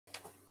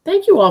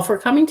Thank you all for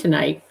coming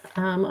tonight.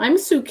 I'm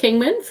Sue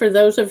Kingman. For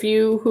those of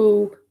you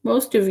who,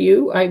 most of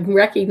you, I'm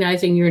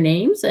recognizing your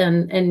names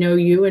and know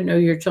you and know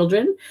your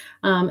children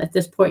at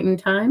this point in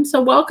time.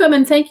 So welcome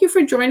and thank you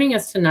for joining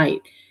us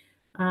tonight.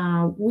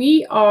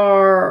 We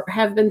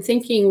have been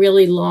thinking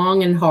really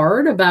long and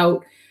hard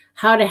about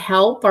how to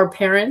help our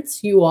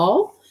parents, you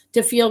all,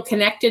 to feel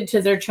connected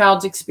to their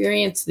child's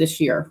experience this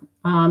year.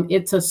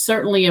 It's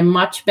certainly a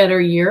much better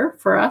year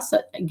for us,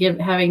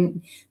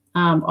 having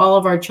all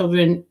of our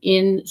children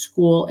in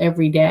school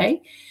every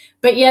day,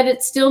 but yet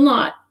it's still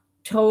not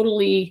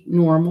totally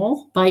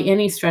normal by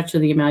any stretch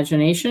of the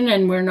imagination,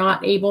 and we're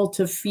not able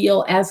to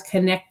feel as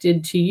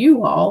connected to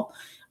you all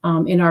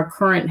in our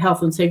current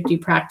health and safety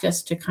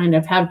practice to kind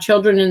of have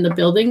children in the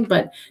building,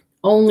 but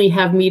only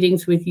have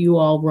meetings with you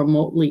all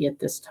remotely at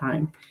this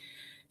time.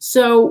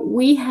 So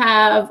we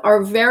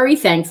are very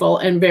thankful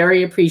and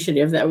very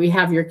appreciative that we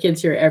have your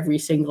kids here every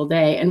single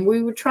day. And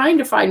we were trying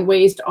to find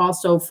ways to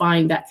also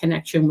find that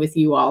connection with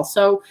you all.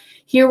 So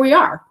here we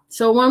are.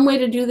 So one way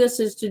to do this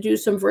is to do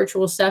some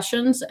virtual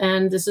sessions.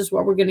 And this is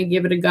what we're going to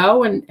give it a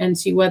go and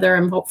see whether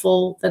I'm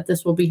hopeful that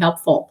this will be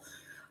helpful.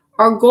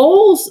 Our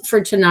goals for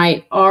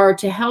tonight are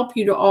to help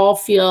you to all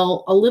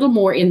feel a little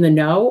more in the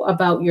know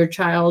about your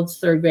child's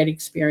third grade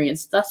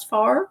experience thus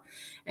far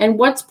and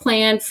what's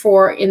planned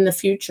for in the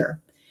future.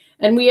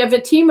 And we have a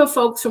team of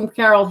folks from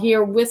Carroll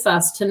here with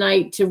us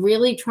tonight to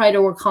really try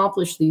to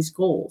accomplish these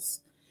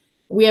goals.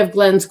 We have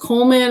Glenn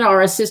Coleman,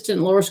 our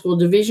assistant lower school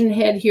division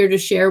head, here to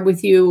share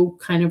with you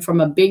kind of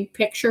from a big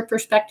picture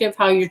perspective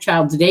how your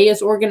child's day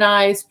is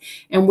organized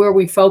and where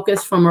we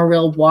focus from a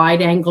real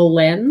wide angle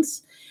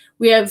lens.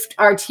 We have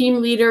our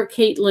team leader,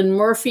 Caitlin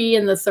Murphy,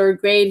 in the third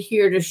grade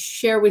here to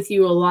share with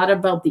you a lot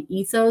about the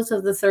ethos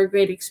of the third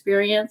grade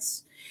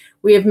experience.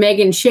 We have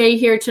Megan Shea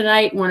here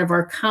tonight, one of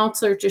our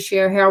counselors, to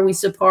share how we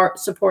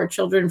support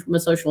children from a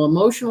social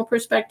emotional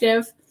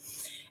perspective.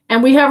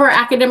 And we have our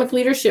academic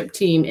leadership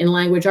team in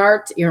language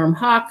arts, Iram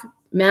Huck,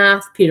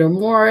 math, Peter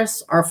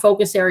Morris, our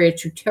focus area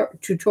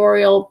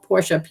tutorial,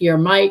 Portia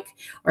Pierre-Mike,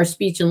 our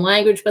speech and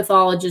language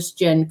pathologist,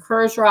 Jen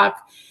Kurzrock,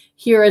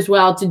 here as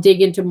well to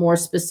dig into more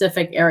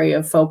specific area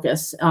of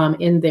focus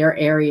in their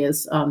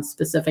areas,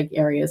 specific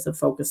areas of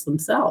focus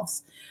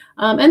themselves.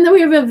 And then we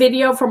have a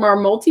video from our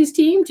multis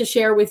team to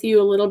share with you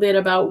a little bit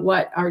about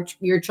what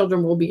your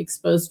children will be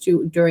exposed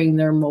to during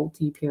their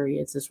multi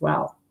periods as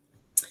well.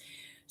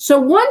 So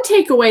one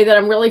takeaway that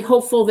I'm really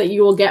hopeful that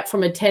you will get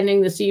from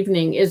attending this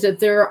evening is that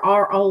there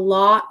are a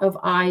lot of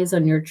eyes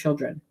on your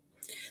children.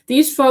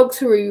 These folks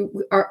who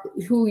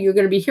you're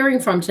going to be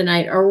hearing from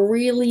tonight are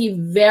really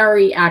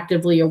very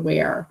actively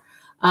aware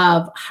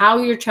of how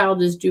your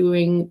child is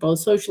doing both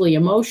socially,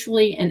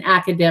 emotionally, and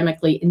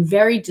academically in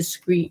very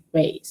discrete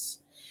ways.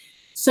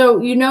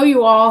 So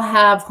you all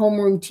have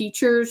homeroom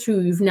teachers who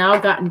you've now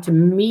gotten to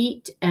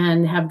meet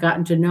and have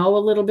gotten to know a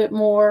little bit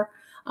more.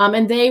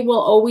 And they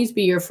will always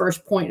be your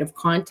first point of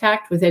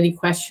contact with any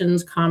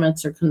questions,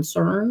 comments, or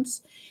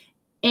concerns.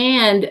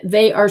 And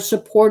they are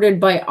supported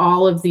by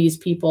all of these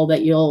people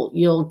that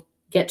you'll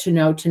get to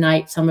know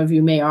tonight. Some of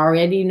you may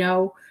already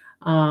know,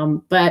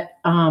 but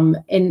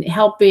in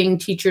helping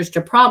teachers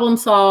to problem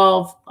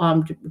solve,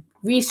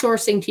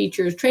 resourcing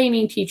teachers,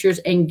 training teachers,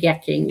 and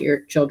GECking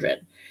your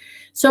children.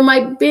 So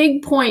my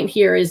big point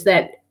here is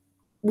that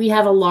we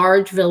have a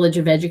large village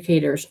of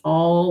educators,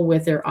 all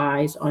with their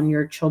eyes on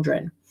your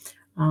children.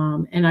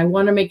 And I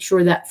want to make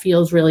sure that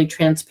feels really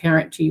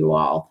transparent to you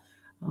all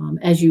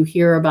as you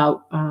hear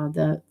about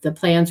the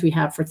plans we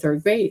have for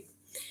third grade.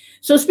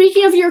 So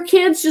speaking of your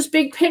kids, just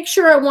big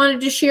picture, I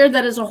wanted to share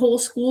that as a whole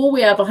school,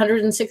 we have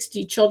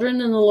 160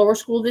 children in the lower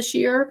school this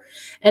year.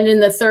 And in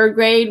the third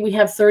grade, we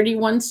have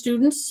 31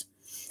 students.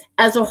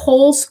 As a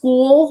whole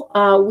school,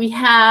 we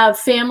have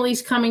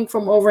families coming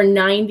from over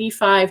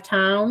 95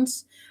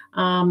 towns.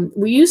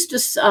 We used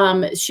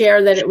to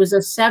share that it was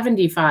a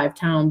 75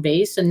 town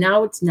base, and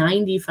now it's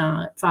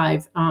 95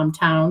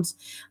 towns.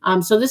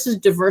 So this is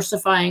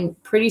diversifying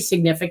pretty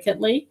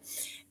significantly.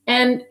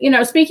 And,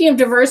 speaking of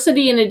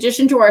diversity, in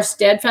addition to our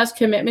steadfast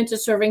commitment to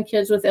serving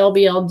kids with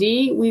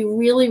LBLD, we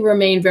really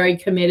remain very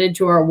committed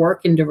to our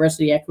work in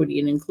diversity,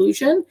 equity, and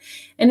inclusion.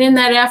 And in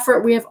that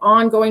effort, we have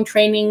ongoing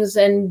trainings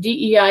and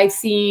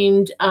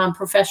DEI-themed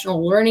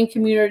professional learning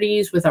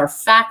communities with our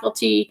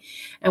faculty.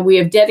 And we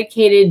have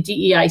dedicated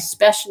DEI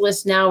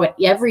specialists now at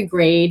every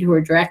grade who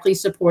are directly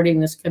supporting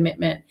this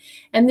commitment.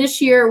 And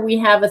this year we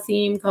have a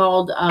theme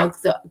called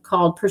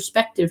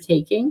perspective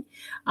taking,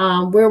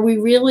 where we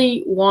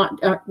really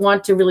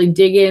want to really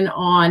dig in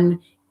on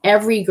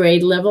every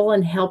grade level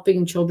and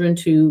helping children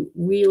to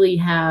really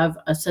have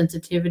a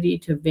sensitivity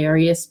to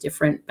various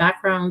different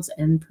backgrounds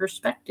and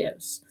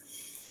perspectives.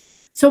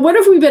 So what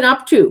have we been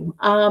up to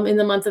in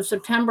the month of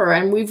September?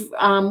 And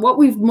what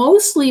we've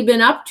mostly been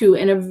up to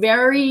in a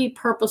very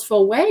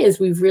purposeful way is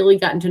we've really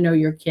gotten to know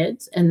your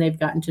kids and they've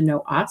gotten to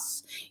know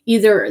us,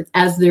 either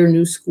as their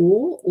new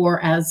school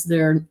or as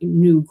their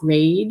new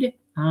grade,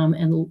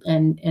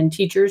 and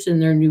teachers in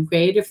their new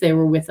grade if they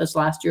were with us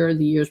last year or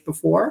the years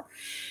before.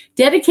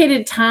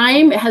 Dedicated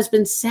time has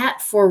been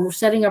set for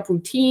setting up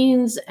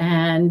routines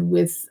and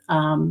with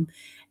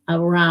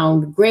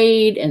around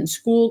grade and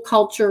school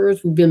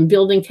cultures. We've been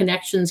building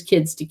connections,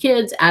 kids to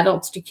kids,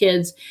 adults to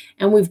kids,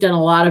 and we've done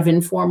a lot of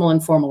informal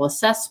and formal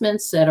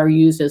assessments that are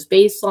used as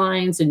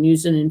baselines and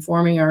used in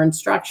informing our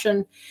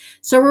instruction.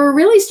 So we're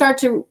really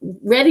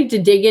ready to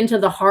dig into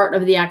the heart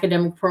of the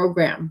academic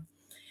program.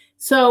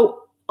 So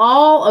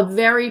all a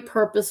very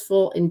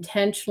purposeful,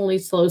 intentionally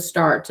slow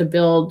start to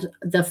build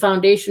the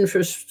foundation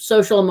for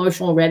social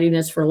emotional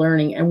readiness for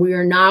learning. And we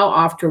are now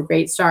off to a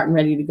great start and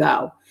ready to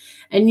go.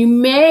 And you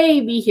may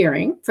be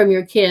hearing from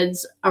your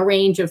kids a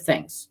range of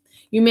things.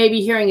 You may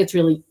be hearing it's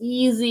really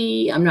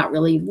easy, I'm not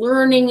really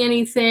learning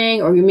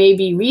anything, or you may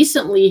be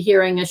recently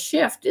hearing a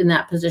shift in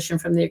that position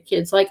from their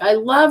kids, like, I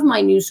love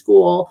my new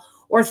school,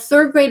 or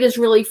third grade is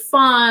really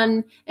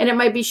fun, and it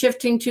might be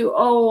shifting to,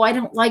 oh, I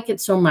don't like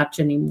it so much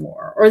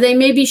anymore. Or they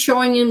may be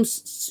showing you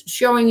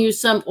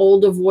some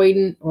old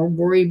avoidant or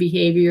worry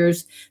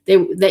behaviors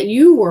that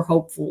you were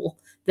hopeful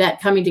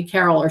that coming to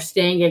Carroll or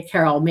staying at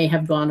Carroll may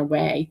have gone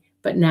away,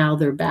 but now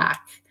they're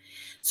back.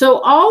 So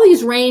all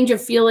these range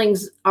of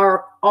feelings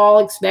are all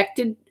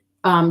expected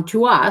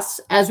to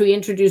us as we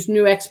introduce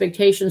new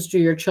expectations to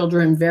your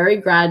children very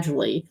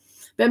gradually,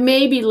 but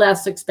may be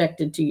less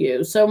expected to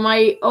you. So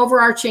my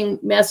overarching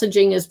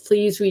messaging is,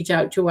 please reach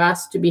out to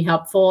us to be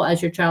helpful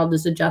as your child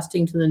is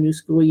adjusting to the new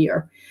school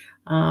year.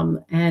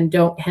 And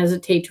don't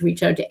hesitate to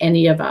reach out to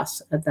any of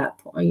us at that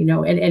point,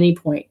 at any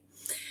point.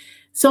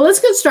 So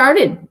let's get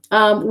started.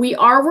 We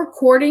are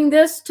recording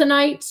this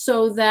tonight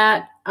so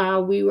that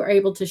we were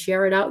able to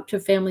share it out to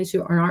families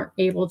who aren't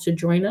able to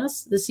join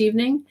us this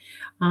evening.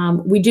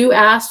 We do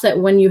ask that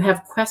when you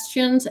have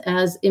questions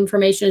as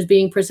information is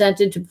being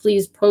presented, to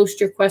please post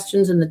your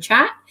questions in the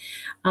chat.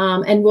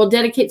 And we'll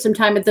dedicate some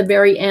time at the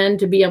very end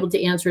to be able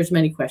to answer as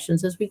many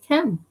questions as we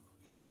can.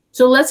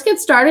 So let's get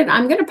started.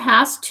 I'm going to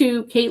pass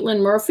to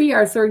Caitlin Murphy,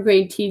 our third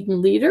grade team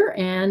leader,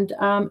 and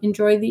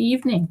enjoy the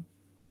evening.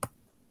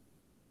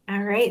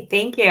 All right,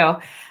 thank you.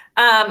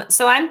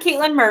 So I'm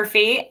Caitlin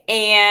Murphy,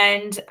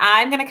 and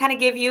I'm going to kind of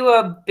give you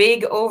a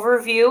big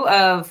overview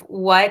of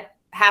what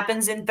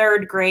happens in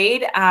third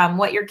grade,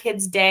 what your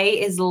kid's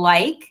day is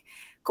like,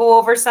 go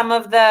over some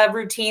of the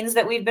routines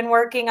that we've been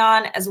working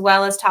on, as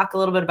well as talk a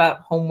little bit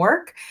about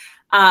homework.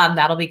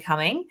 That'll be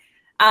coming.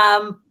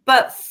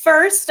 But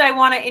first, I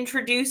want to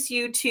introduce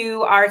you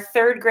to our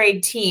third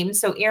grade team.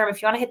 So Iram,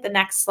 if you want to hit the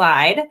next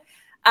slide.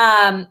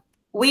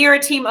 We are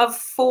a team of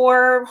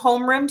 4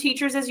 homeroom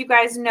teachers, as you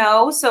guys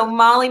know. So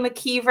Molly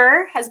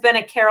McKeever has been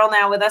at Carroll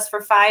now with us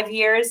for 5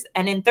 years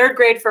and in third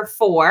grade for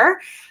 4.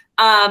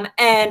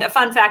 And a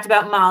fun fact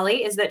about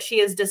Molly is that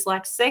she is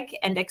dyslexic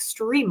and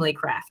extremely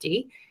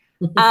crafty.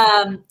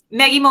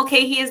 Maggie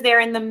Mulcahy is there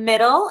in the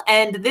middle,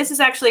 and this is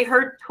actually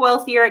her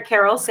 12th year at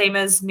Carroll, same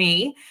as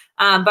me,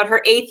 but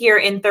her 8th year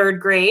in third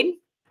grade.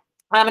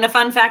 And a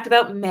fun fact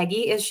about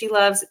Maggie is she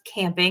loves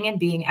camping and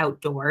being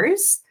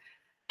outdoors.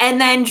 And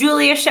then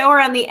Julia Shower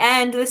on the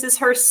end, this is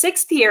her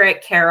 6th year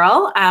at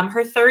Carroll,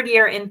 her 3rd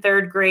year in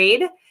third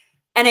grade.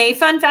 And a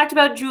fun fact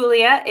about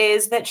Julia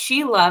is that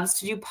she loves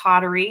to do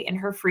pottery in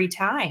her free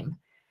time.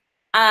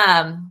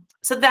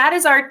 So that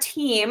is our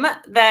team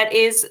that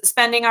is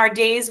spending our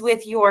days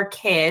with your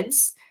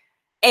kids.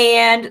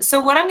 And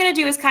so what I'm going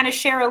to do is kind of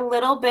share a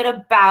little bit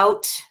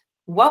about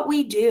what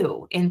we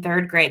do in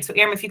third grade. So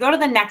Iram, if you go to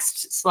the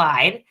next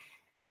slide,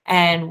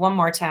 and one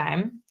more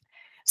time.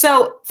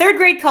 So third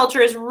grade culture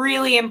is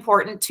really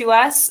important to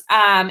us.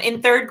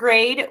 In third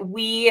grade,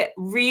 we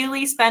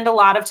really spend a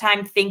lot of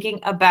time thinking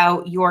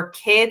about your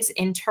kids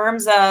in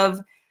terms of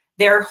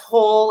their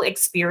whole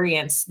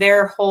experience,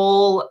 their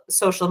whole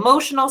social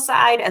emotional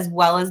side, as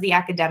well as the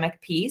academic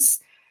piece.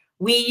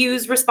 We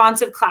use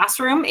responsive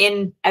classroom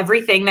in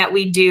everything that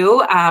we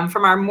do,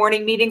 from our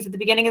morning meetings at the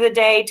beginning of the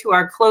day to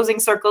our closing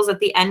circles at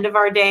the end of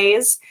our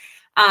days,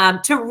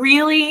 to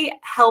really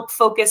help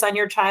focus on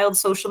your child's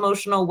social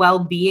emotional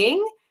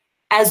well-being,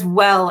 as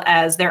well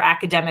as their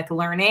academic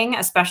learning,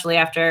 especially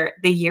after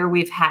the year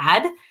we've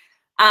had.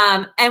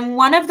 And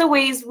one of the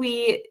ways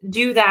we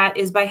do that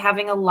is by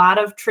having a lot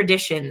of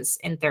traditions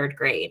in third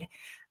grade.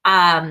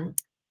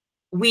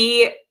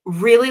 We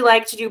really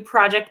like to do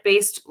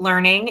project-based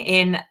learning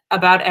in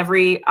about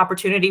every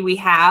opportunity we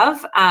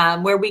have,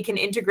 where we can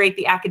integrate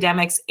the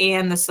academics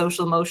and the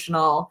social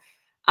emotional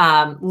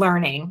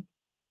learning.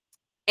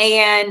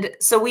 And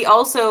so we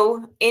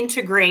also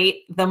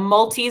integrate the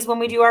multis when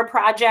we do our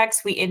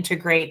projects. We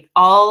integrate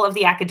all of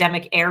the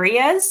academic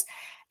areas.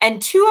 And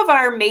 2 of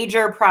our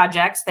major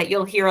projects that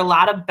you'll hear a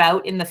lot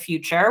about in the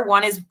future,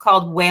 one is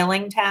called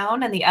Whaling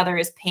Town and the other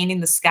is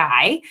Painting the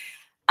Sky.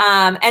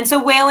 And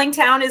so Whaling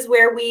Town is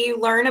where we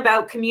learn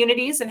about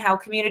communities and how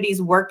communities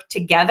work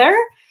together.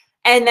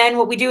 And then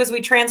what we do is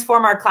we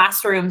transform our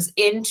classrooms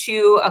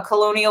into a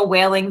colonial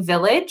whaling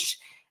village.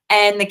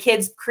 And the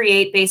kids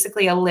create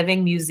basically a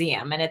living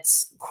museum. And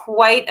it's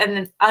quite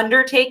an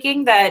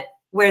undertaking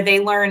where they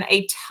learn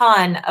a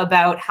ton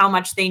about how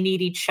much they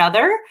need each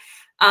other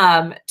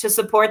to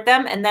support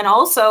them. And then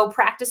also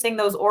practicing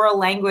those oral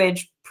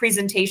language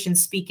presentation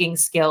speaking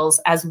skills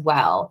as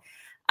well.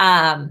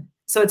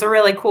 So it's a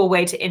really cool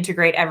way to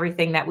integrate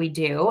everything that we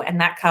do.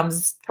 And that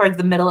comes towards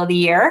the middle of the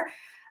year.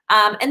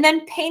 And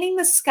then painting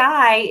the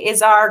sky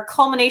is our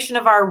culmination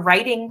of our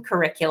writing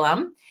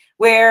curriculum,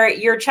 where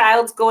your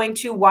child's going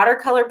to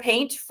watercolor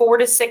paint 4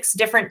 to 6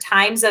 different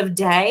times of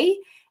day.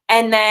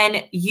 And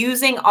then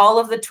using all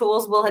of the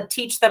tools we'll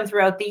teach them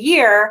throughout the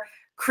year,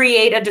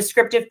 create a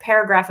descriptive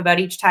paragraph about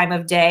each time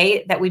of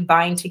day that we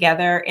bind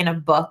together in a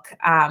book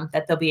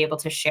that they'll be able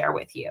to share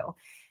with you.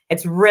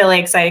 It's really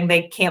exciting.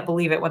 They can't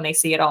believe it when they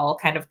see it all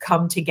kind of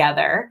come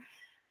together.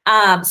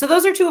 So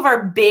those are 2 of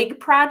our big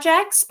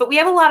projects, but we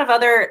have a lot of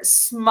other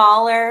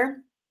smaller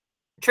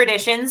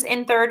traditions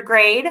in 3rd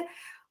grade.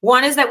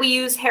 One is that we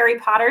use Harry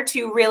Potter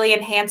to really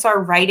enhance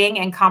our writing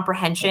and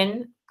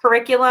comprehension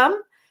curriculum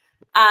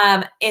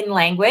in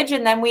language.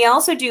 And then we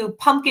also do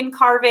pumpkin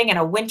carving and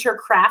a winter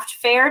craft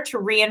fair to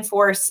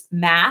reinforce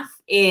math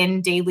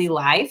in daily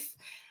life.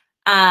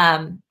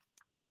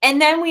 And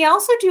then we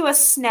also do a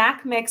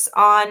snack mix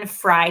on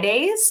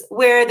Fridays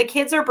where the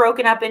kids are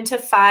broken up into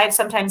 5,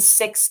 sometimes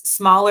 6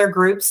 smaller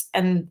groups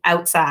and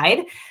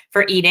outside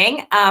for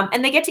eating.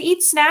 And they get to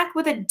eat snack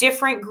with a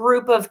different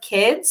group of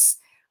kids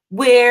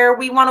where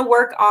we want to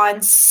work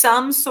on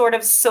some sort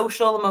of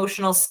social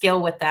emotional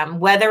skill with them,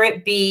 whether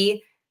it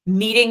be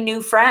meeting new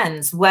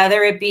friends,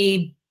 whether it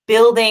be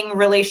building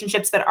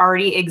relationships that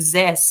already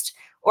exist,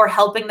 or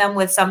helping them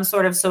with some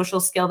sort of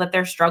social skill that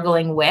they're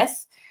struggling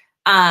with.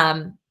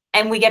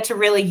 And we get to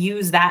really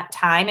use that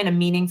time in a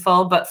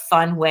meaningful but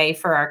fun way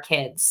for our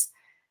kids.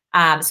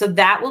 So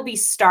that will be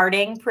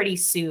starting pretty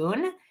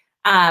soon.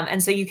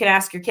 And so you can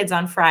ask your kids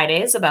on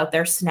Fridays about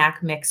their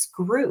snack mix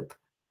group.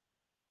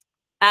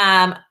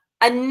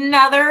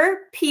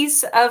 Another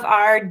piece of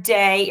our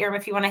day, Irma,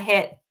 if you want to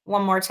hit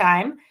one more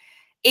time,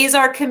 is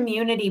our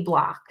community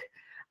block.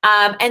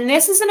 And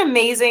this is an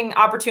amazing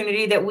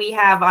opportunity that we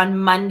have on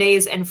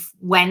Mondays and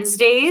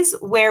Wednesdays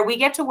where we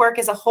get to work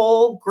as a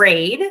whole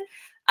grade,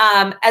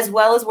 as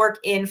well as work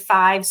in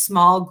 5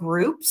 small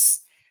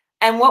groups.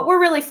 And what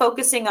we're really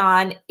focusing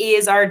on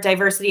is our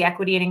diversity,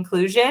 equity, and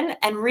inclusion.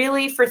 And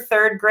really for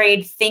 3rd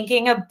grade,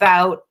 thinking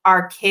about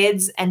our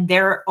kids and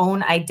their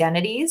own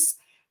identities,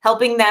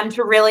 helping them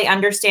to really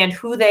understand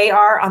who they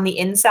are on the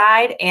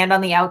inside and on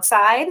the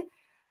outside,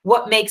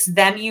 what makes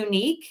them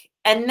unique,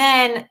 and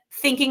then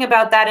thinking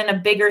about that in a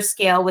bigger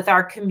scale with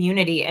our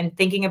community and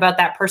thinking about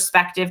that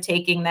perspective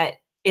taking that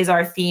is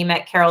our theme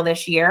at Carroll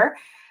this year,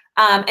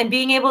 and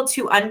being able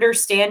to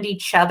understand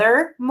each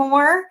other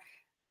more,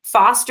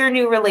 foster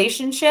new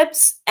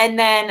relationships. And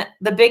then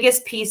the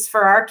biggest piece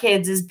for our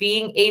kids is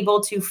being able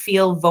to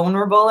feel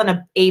vulnerable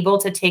and able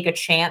to take a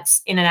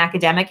chance in an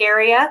academic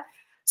area.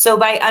 So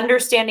by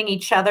understanding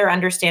each other,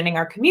 understanding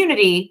our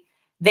community,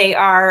 they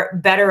are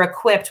better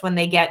equipped when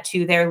they get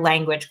to their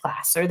language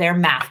class or their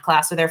math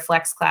class or their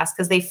flex class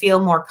because they feel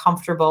more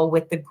comfortable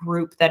with the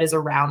group that is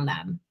around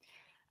them.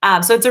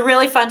 So it's a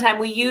really fun time.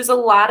 We use a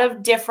lot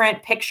of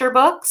different picture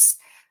books,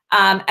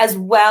 as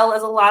well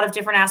as a lot of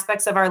different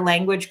aspects of our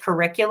language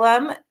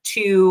curriculum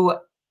to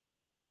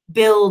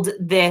build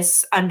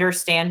this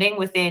understanding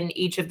within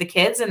each of the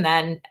kids and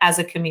then as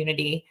a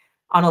community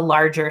on a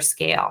larger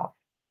scale.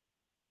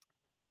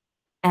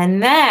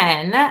 And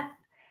then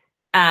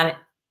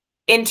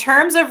in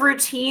terms of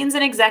routines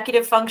and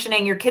executive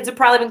functioning, your kids have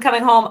probably been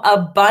coming home a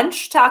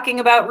bunch talking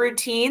about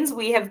routines.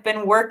 We have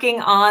been working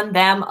on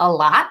them a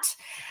lot.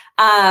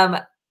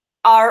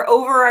 Our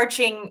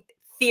overarching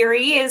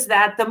theory is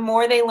that the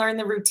more they learn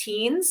the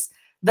routines,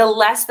 the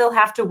less they'll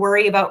have to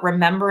worry about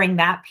remembering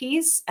that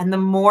piece, and the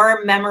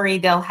more memory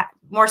they'll have,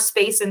 more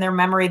space in their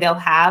memory they'll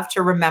have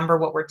to remember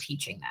what we're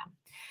teaching them.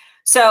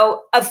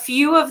 So a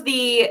few of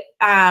the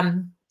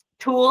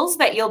tools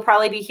that you'll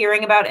probably be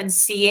hearing about and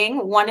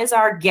seeing, one is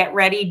our Get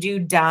Ready, Do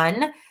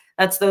Done.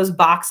 That's those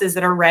boxes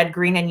that are red,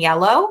 green, and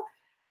yellow.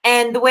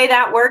 And the way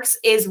that works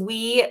is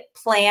we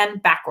plan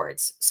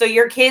backwards. So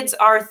your kids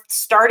are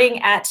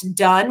starting at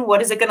done.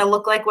 What is it going to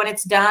look like when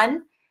it's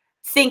done?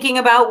 Thinking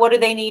about what do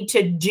they need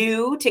to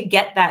do to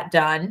get that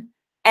done.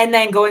 And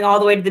then going all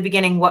the way to the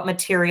beginning, what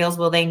materials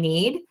will they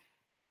need?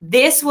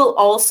 This will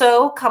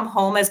also come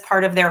home as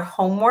part of their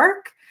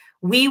homework.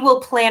 We will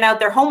plan out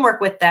their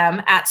homework with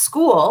them at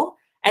school.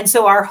 And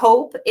so our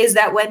hope is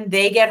that when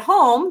they get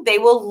home, they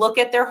will look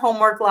at their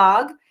homework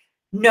log,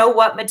 know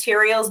what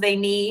materials they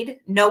need,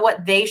 know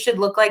what they should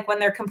look like when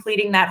they're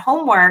completing that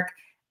homework,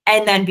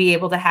 and then be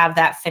able to have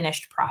that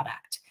finished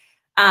product.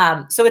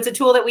 So it's a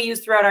tool that we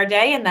use throughout our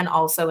day and then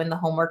also in the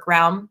homework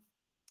realm.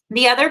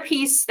 The other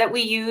piece that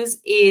we use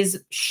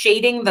is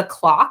shading the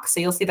clock. So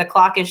you'll see the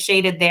clock is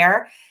shaded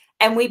there.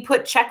 And we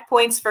put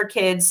checkpoints for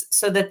kids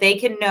so that they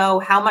can know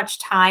how much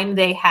time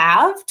they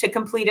have to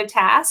complete a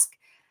task,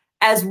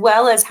 as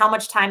well as how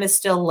much time is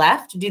still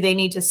left. Do they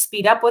need to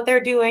speed up what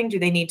they're doing? Do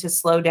they need to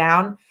slow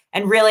down?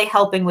 And really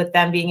helping with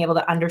them being able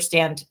to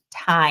understand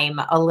time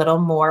a little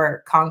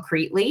more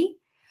concretely.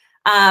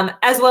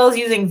 as well as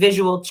using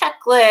visual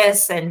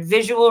checklists and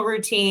visual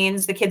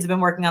routines. The kids have been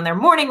working on their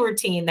morning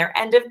routine, their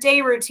end of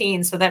day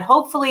routine, so that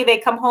hopefully they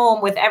come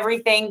home with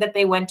everything that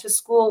they went to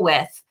school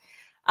with.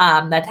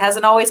 That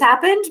hasn't always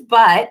happened,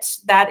 but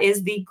that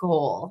is the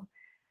goal.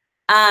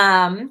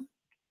 And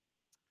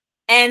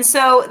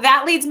so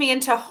that leads me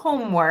into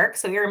homework.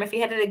 So Iram, if you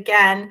hit it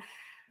again,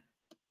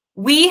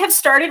 we have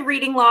started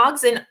reading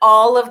logs in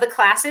all of the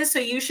classes. So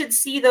you should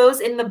see those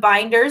in the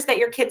binders that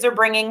your kids are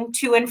bringing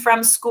to and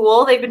from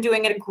school. They've been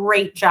doing a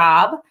great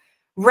job.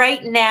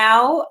 Right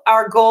now,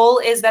 our goal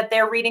is that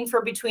they're reading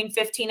for between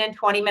 15 and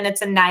 20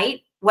 minutes a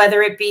night,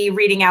 whether it be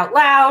reading out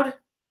loud,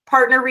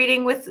 partner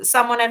reading with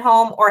someone at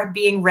home, or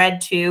being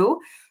read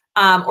to,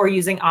 or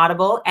using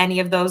Audible. Any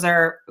of those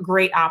are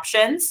great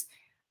options.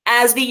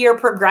 As the year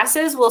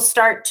progresses, we'll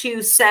start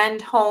to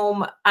send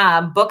home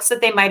books that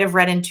they might have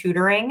read in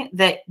tutoring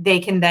that they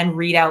can then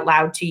read out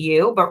loud to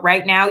you. But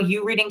right now,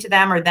 you reading to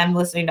them or them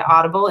listening to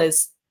Audible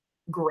is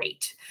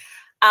great.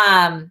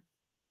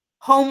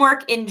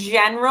 Homework in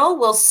general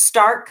will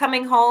start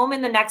coming home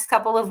in the next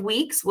couple of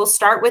weeks. We'll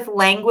start with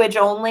language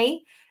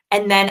only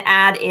and then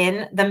add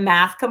in the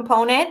math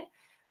component.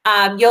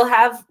 You'll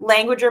have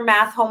language or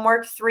math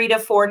homework 3 to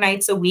 4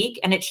 nights a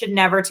week, and it should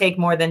never take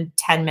more than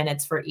 10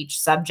 minutes for each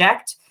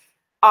subject.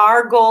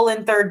 Our goal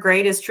in 3rd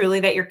grade is truly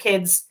that your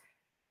kids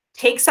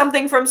take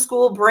something from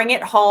school, bring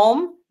it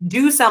home,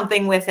 do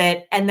something with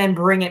it, and then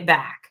bring it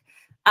back.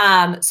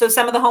 So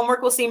some of the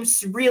homework will seem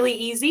really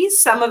easy.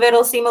 Some of it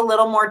will seem a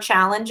little more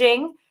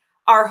challenging.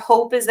 Our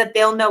hope is that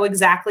they'll know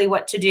exactly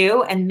what to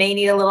do and may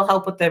need a little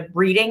help with the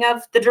reading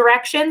of the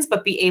directions,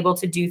 but be able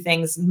to do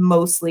things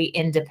mostly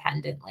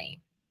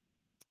independently.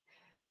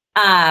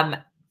 As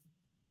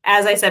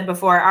I said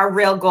before, our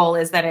real goal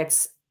is that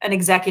it's an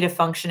executive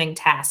functioning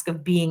task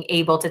of being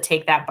able to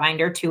take that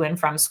binder to and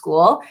from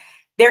school.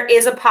 There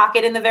is a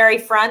pocket in the very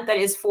front that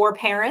is for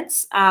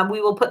parents. We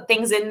will put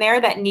things in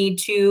there that need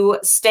to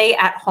stay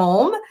at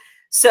home.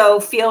 So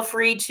feel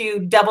free to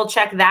double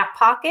check that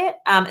pocket.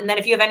 And then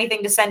if you have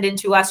anything to send in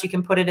to us, you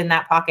can put it in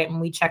that pocket, and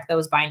we check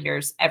those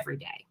binders every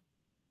day.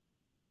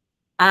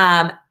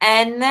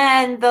 And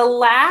then the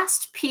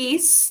last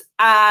piece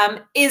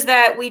is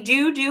that we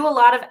do a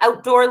lot of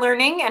outdoor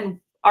learning, and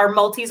our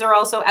multis are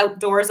also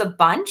outdoors a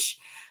bunch.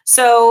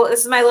 So this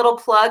is my little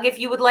plug. If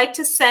you would like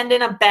to send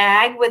in a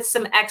bag with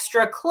some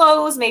extra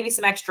clothes, maybe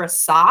some extra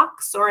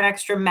socks or an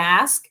extra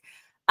mask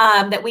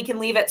that we can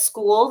leave at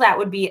school, that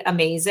would be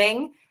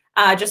amazing.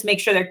 Just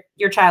make sure that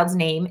your child's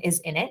name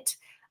is in it.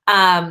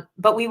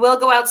 But we will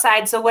go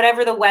outside. So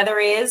whatever the weather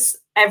is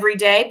every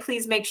day,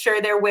 please make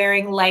sure they're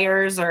wearing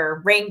layers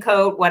or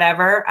raincoat,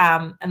 whatever.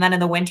 And then in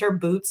the winter,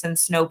 boots and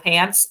snow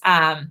pants,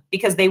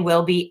 because they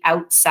will be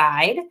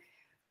outside.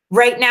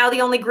 Right now,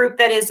 the only group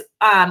that is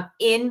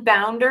in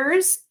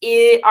Bounders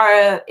is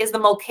the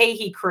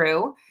Mulcahy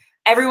crew.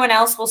 Everyone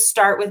else will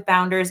start with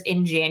Bounders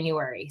in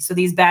January. So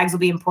these bags will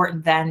be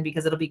important then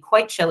because it'll be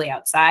quite chilly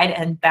outside,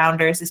 and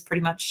Bounders is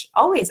pretty much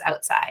always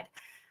outside.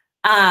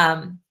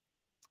 And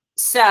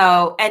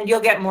you'll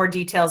get more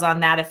details on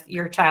that if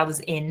your child is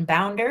in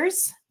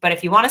Bounders. But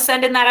if you want to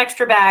send in that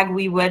extra bag,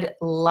 we would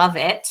love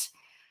it.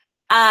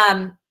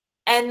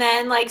 And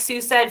then, like Sue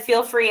said,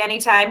 feel free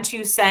anytime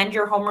to send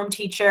your homeroom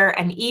teacher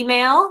an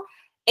email.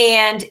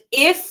 And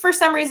if for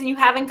some reason you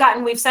haven't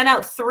gotten, we've sent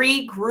out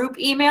 3 group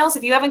emails.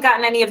 If you haven't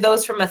gotten any of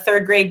those from a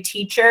 3rd grade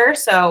teacher,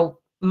 so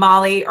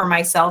Molly or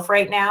myself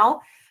right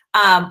now,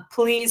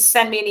 please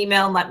send me an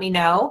email and let me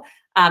know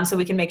so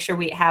we can make sure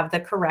we have the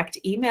correct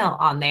email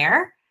on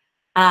there.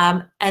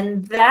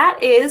 And that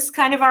is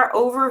kind of our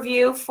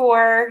overview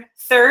for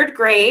 3rd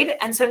grade.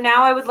 And so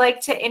now I would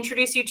like to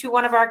introduce you to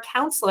one of our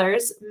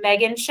counselors,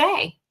 Megan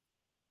Shea.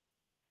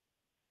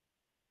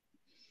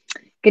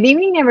 Good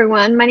evening,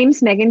 everyone. My name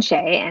is Megan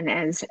Shea, and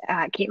as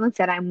Caitlin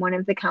said, I'm one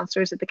of the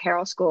counselors at the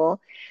Carroll School.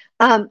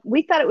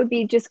 We thought it would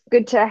be just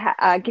good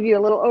to give you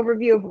a little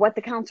overview of what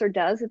the counselor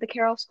does at the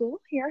Carroll School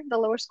here, the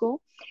lower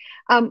school.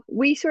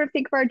 We sort of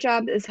think of our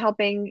job as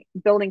helping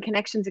building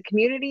connections and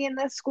community in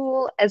the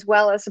school, as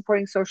well as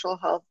supporting social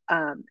health,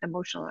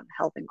 emotional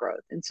health and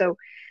growth. And so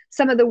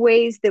some of the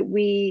ways that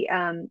we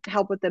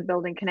help with the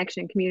building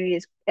connection and community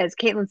is, as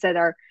Caitlin said,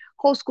 our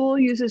whole school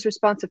uses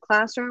Responsive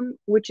Classroom,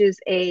 which is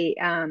a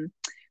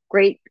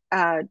great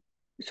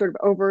sort of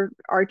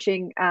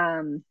overarching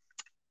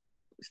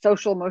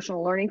social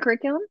emotional learning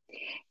curriculum.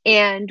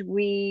 And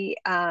we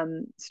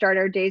start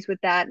our days with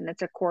that, and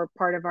it's a core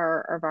part of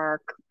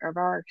our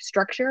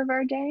structure of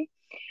our day.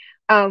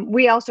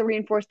 We also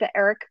reinforce the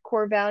ERIC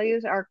core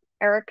values. Our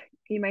ERIC,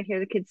 you might hear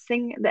the kids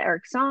sing the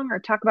ERIC song or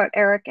talk about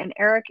ERIC, and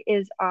ERIC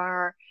is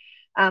our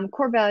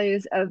core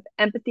values of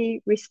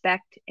empathy,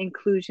 respect,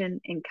 inclusion,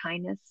 and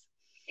kindness,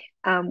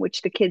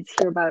 which the kids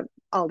hear about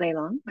all day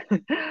long.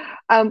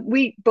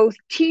 We both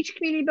teach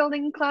community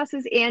building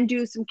classes and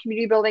do some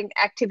community building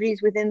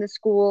activities within the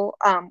school,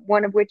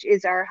 one of which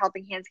is our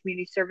Helping Hands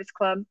Community Service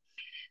Club.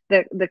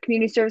 The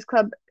Community Service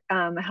Club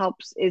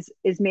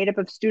is made up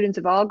of students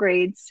of all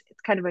grades.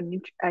 It's kind of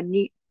a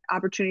neat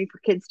opportunity for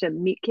kids to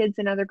meet kids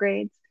in other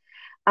grades.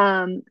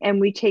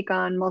 And we take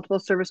on multiple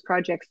service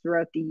projects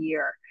throughout the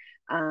year.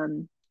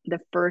 The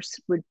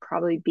first would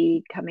probably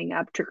be coming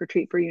up, Trick or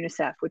Treat for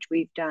UNICEF, which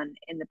we've done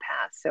in the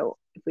past. So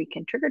if we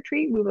can trick or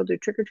treat, we will do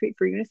Trick or Treat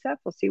for UNICEF.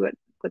 We'll see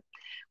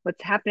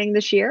what's happening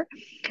this year.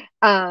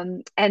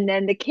 And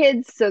then the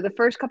kids, so the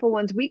first couple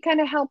ones we kind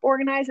of help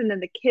organize, and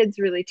then the kids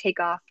really take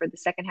off for the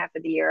second half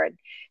of the year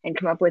and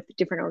come up with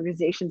different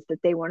organizations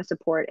that they want to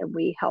support, and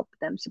we help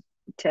them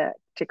to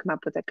come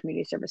up with a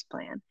community service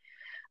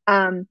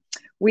plan.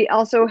 We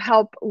also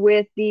help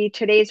with the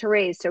Today's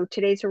Hoorays. So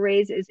Today's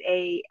Hoorays is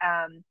a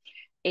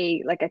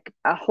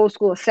whole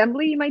school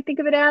assembly, you might think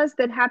of it as,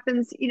 that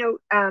happens,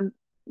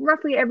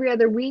 roughly every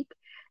other week.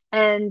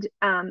 And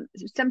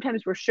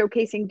sometimes we're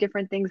showcasing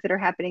different things that are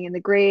happening in the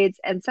grades.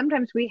 And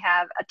sometimes we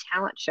have a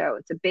talent show.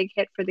 It's a big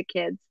hit for the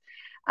kids.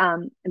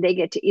 They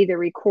get to either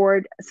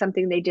record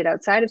something they did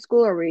outside of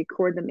school or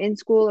record them in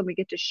school, and we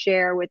get to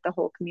share with the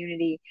whole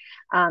community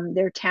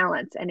their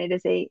talents. And it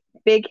is a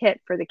big hit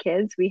for the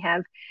kids. We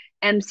have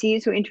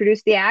MCs who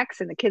introduce the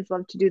acts, and the kids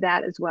love to do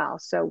that as well.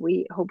 So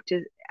we hope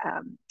to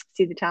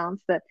see the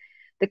talents.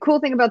 The cool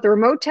thing about the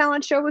remote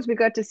talent show was we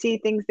got to see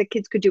things that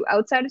kids could do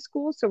outside of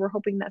school. So we're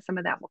hoping that some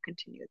of that will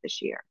continue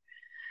this year.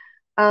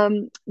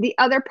 The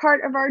other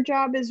part of our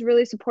job is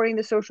really supporting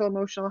the social,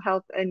 emotional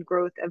health and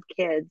growth of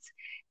kids.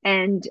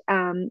 And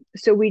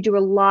so we do a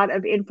lot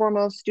of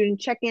informal student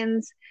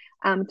check-ins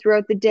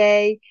throughout the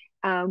day.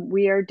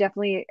 We are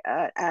definitely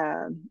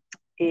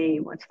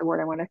what's the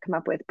word I want to come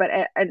up with, but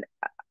an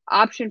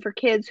option for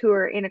kids who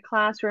are in a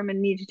classroom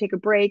and need to take a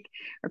break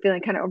or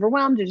feeling kind of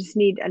overwhelmed or just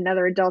need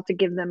another adult to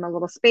give them a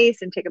little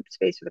space and take up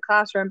space for the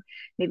classroom.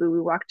 Maybe we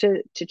walk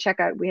to check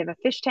out, we have a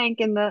fish tank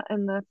in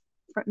the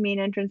front main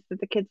entrance that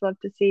the kids love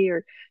to see,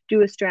 or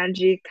do a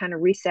strategy, kind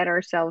of reset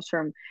ourselves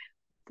from,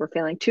 if we're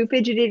feeling too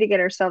fidgety, to get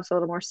ourselves a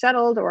little more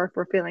settled, or if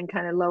we're feeling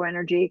kind of low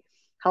energy,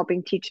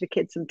 helping teach the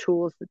kids some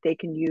tools that they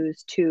can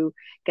use to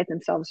get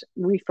themselves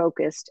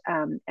refocused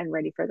and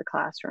ready for the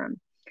classroom.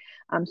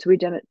 So we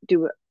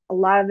do a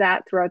lot of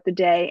that throughout the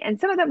day, and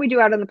some of that we do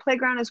out on the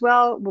playground as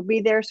well. We'll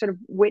be there sort of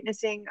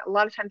witnessing, a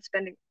lot of time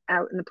spending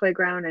out in the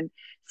playground and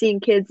seeing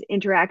kids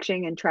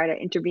interacting and try to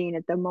intervene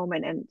at the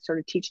moment and sort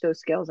of teach those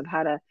skills of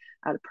how to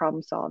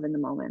problem solve in the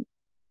moment.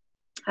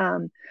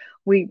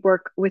 We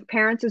work with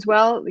parents as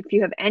well. If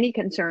you have any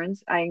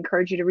concerns, I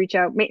encourage you to reach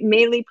out.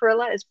 Maylee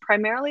Perilla is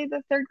primarily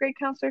the third grade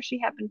counselor. She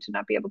happened to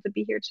not be able to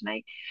be here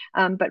tonight,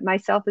 but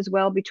myself as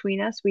well, between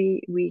us,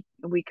 we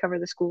cover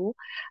the school.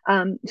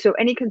 So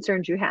any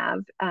concerns you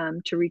have,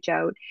 to reach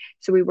out.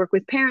 So we work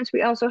with parents.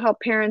 We also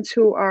help parents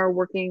who are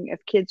working,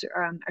 if kids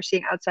are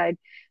seeing outside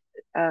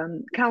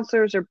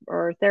counselors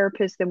or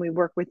therapists, then we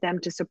work with them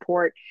to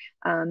support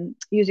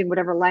using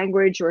whatever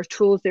language or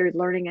tools they're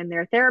learning in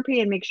their therapy,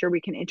 and make sure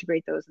we can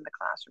integrate those in the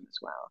classroom as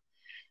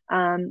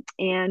well.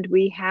 And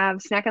we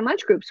have snack and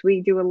lunch groups.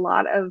 We do a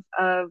lot of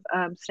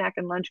snack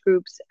and lunch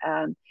groups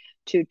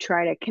to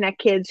try to connect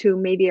kids who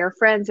maybe are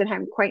friends and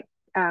haven't quite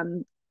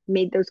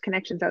made those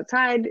connections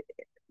outside.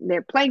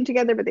 They're playing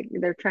together, but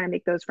they're trying to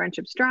make those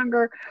friendships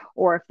stronger.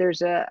 Or if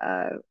there's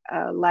a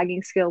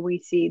lagging skill we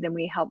see, then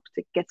we help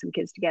to get some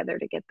kids together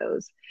to get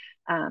those,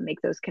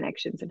 make those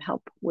connections and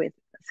help with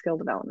skill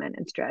development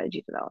and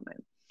strategy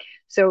development.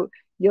 So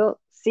you'll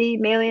see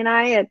Maylee and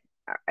I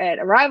at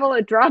arrival,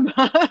 at drop,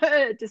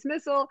 at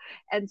dismissal.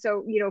 And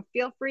so,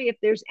 feel free, if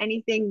there's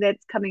anything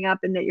that's coming up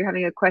and that you're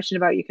having a question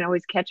about, you can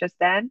always catch us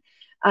then.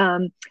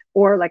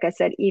 Or like I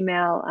said,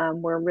 email.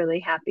 We're really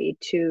happy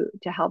to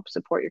help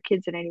support your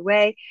kids in any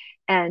way,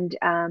 and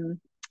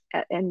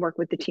work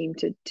with the team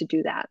to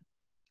do that.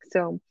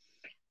 So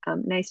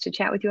nice to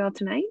chat with you all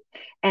tonight.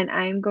 And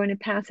I'm going to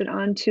pass it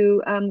on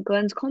to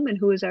Glenn Coleman,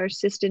 who is our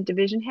Assistant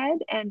Division Head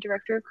and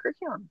Director of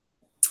Curriculum.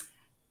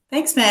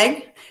 Thanks,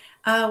 Meg.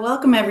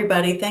 Welcome,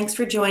 everybody. Thanks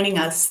for joining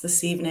us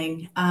this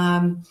evening.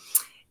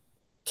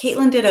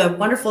 Caitlin did a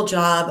wonderful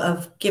job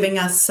of giving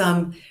us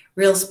some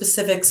real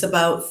specifics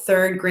about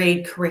third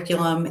grade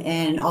curriculum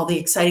and all the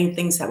exciting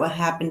things that will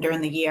happen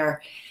during the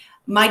year.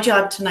 My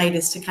job tonight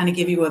is to kind of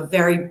give you a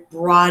very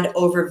broad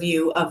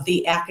overview of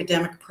the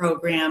academic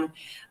program,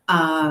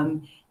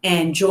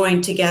 and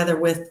join together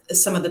with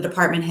some of the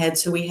department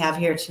heads who we have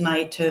here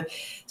tonight to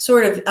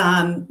sort of,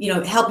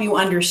 help you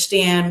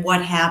understand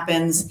what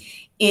happens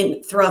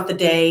throughout the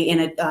day,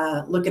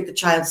 and look at the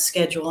child's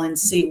schedule and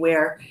see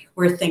where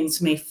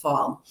things may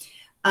fall.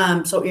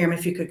 So Irma,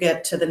 if you could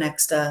get to the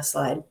next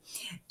slide.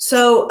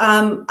 So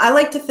I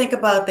like to think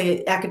about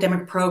the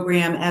academic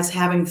program as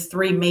having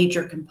three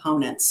major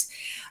components.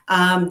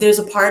 There's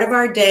a part of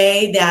our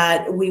day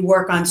that we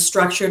work on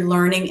structured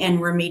learning and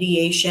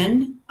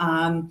remediation.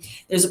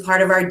 There's a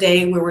part of our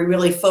day where we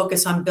really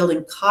focus on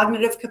building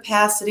cognitive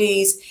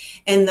capacities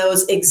and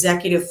those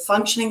executive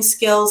functioning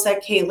skills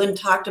that Caitlin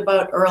talked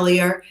about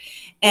earlier.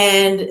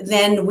 And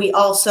then we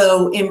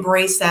also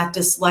embrace that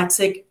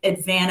dyslexic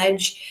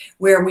advantage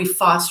where we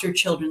foster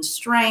children's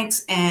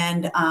strengths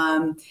and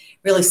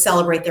really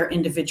celebrate their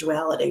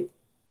individuality.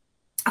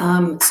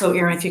 So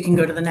Erin, if you can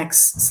go to the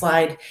next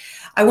slide.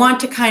 I want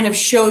to kind of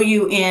show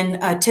you in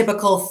a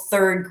typical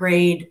third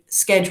grade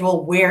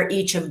schedule where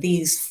each of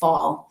these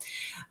fall.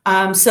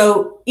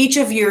 So each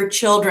of your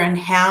children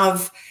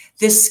have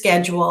this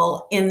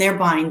schedule in their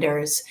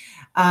binders.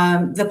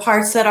 The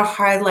parts that are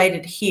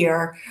highlighted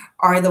here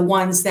are the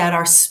ones that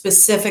are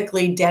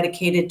specifically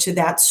dedicated to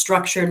that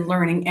structured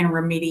learning and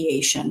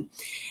remediation.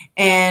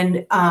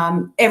 And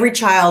every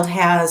child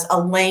has a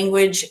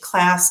language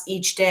class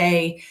each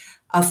day,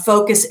 a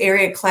focus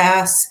area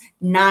class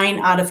 9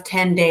 out of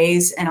 10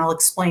 days, and I'll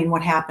explain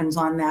what happens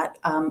on that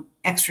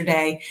extra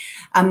day,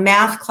 a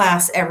math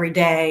class every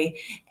day,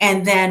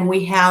 and then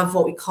we have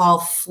what we call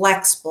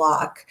flex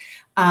block,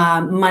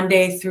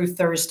 Monday through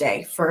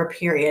Thursday for a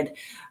period.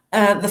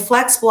 The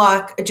flex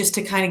block, just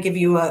to kind of give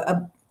you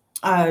a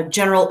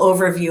general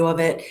overview of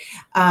it,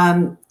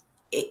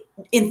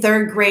 in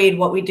third grade,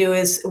 what we do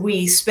is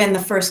we spend the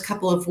first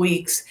couple of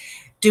weeks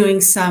doing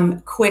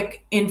some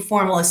quick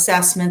informal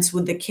assessments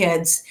with the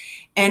kids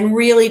and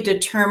really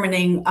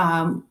determining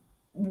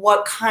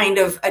what kind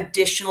of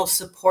additional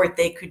support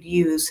they could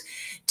use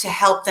to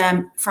help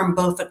them from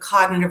both a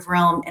cognitive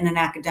realm and an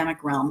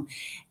academic realm.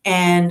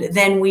 And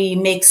then we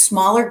make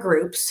smaller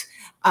groups,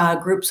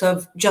 groups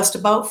of just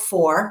about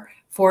four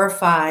or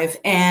five,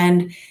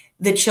 and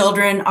the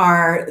children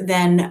are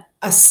then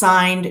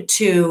assigned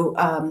to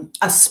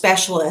a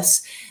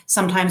specialist.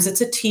 Sometimes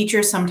it's a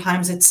teacher,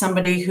 sometimes it's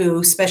somebody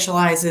who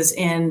specializes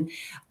in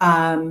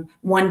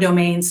one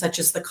domain, such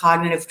as the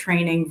cognitive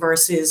training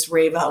versus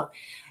RAVO.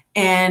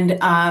 And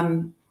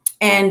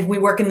we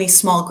work in these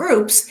small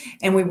groups,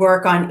 and we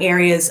work on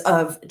areas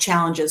of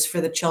challenges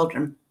for the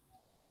children.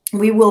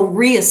 We will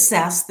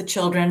reassess the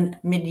children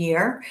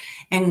mid-year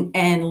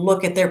and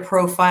look at their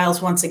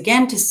profiles once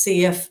again to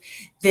see if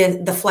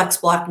the flex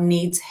block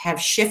needs have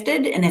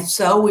shifted. And if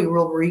so, we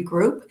will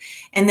regroup.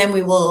 And then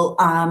we will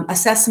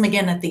assess them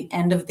again at the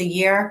end of the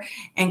year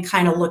and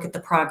kind of look at the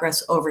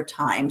progress over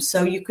time.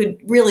 So you could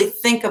really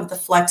think of the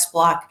flex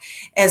block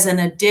as an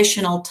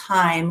additional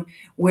time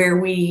where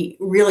we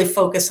really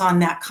focus on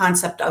that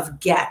concept of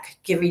GEC,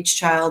 give each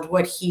child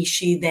what he,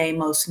 she, they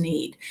most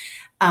need.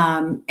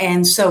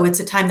 And so it's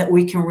a time that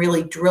we can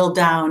really drill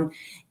down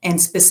and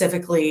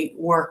specifically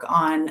work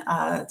on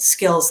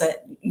skills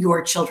that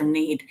your children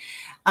need.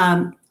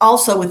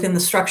 Also within the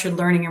structured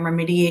learning and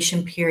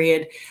remediation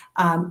period,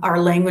 our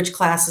language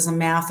classes and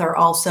math are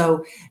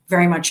also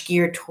very much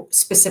geared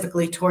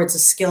specifically towards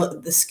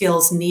the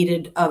skills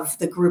needed of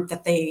the group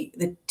that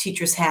the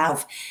teachers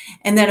have.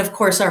 And then of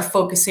course our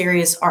focus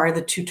areas are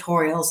the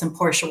tutorials, and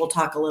Portia will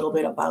talk a little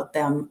bit about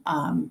them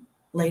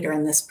later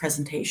in this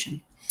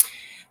presentation.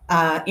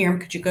 Erin,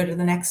 could you go to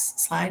the next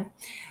slide?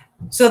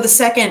 So the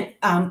second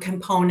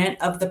component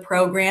of the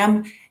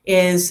program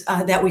is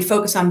that we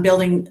focus on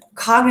building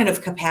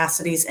cognitive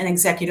capacities and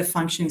executive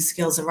functioning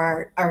skills of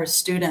our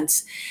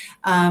students.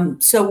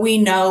 So we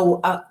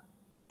know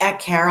at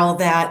Carroll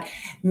that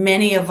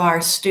many of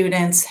our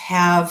students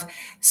have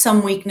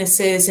some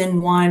weaknesses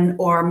in one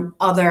or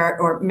other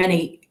or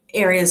many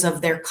areas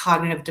of their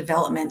cognitive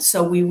development.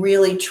 So we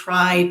really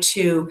try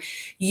to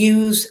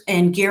use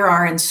and gear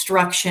our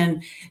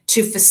instruction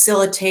to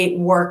facilitate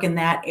work in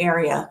that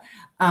area.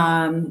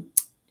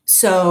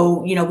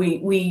 So, you know,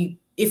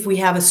 if we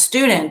have a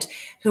student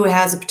who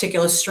has a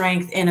particular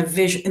strength in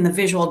the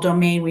visual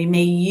domain, we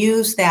may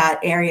use that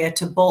area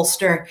to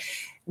bolster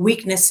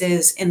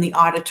weaknesses in the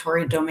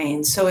auditory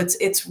domain. So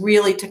it's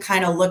really to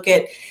kind of look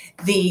at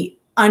the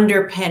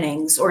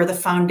underpinnings or the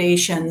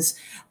foundations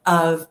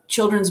of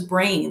children's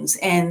brains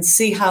and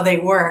see how they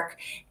work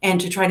and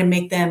to try to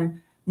make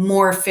them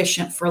more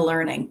efficient for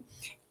learning.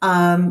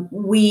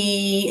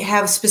 We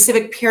have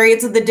specific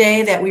periods of the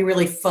day that we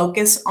really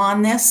focus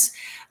on this.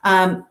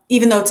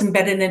 Even though it's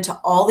embedded into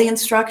all the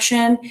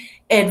instruction,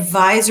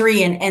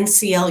 advisory and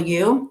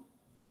NCLU.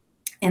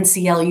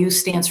 NCLU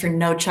stands for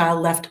No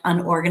Child Left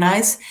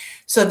Unorganized.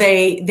 So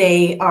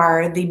they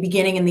are the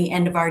beginning and the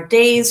end of our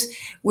days,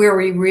 where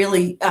we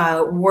really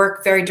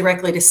work very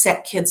directly to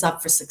set kids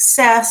up for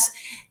success,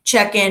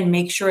 check in,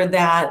 make sure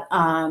that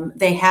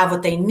they have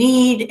what they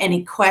need,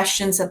 any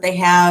questions that they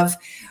have,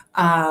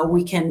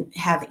 we can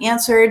have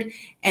answered.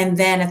 And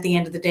then at the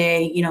end of the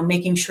day, you know,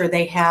 making sure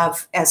they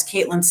have, as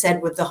Caitlin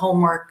said, with the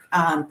homework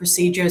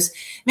procedures,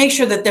 make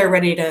sure that they're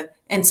ready to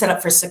and set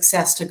up for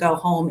success to go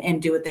home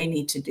and do what they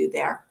need to do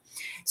there.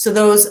 So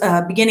those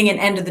beginning and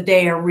end of the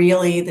day are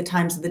really the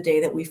times of the day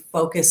that we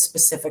focus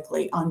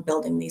specifically on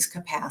building these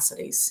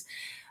capacities.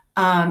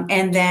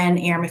 And then,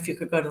 Erin, if you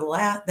could go to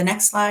the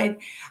next slide.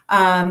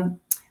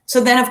 So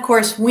then, of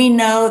course, we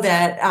know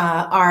that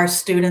our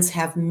students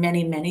have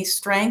many, many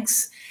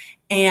strengths.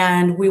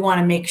 And we want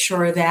to make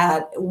sure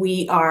that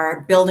we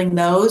are building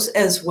those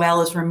as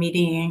well as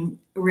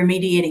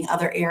remediating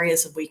other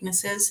areas of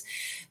weaknesses.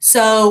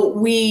 So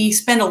we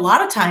spend a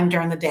lot of time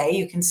during the day.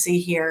 You can see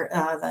here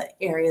the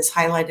areas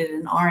highlighted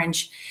in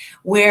orange,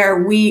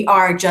 where we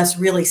are just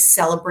really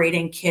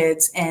celebrating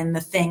kids and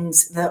the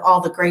things, all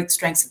the great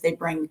strengths that they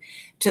bring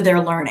to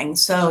their learning.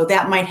 So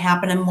that might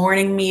happen in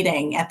morning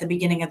meeting at the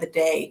beginning of the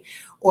day.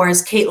 Or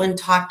as Caitlin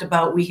talked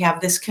about, we have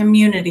this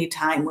community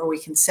time where we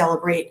can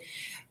celebrate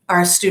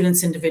our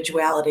students'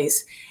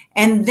 individualities.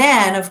 And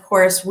then, of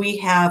course, we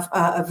have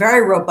a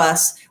very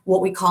robust,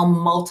 what we call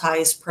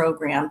multis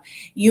program.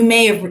 You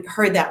may have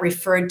heard that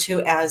referred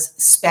to as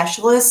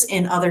specialists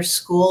in other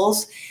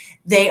schools.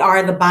 They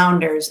are the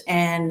bounders,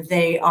 and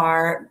they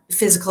are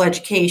physical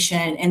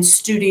education and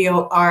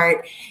studio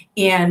art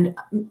and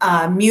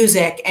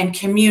music and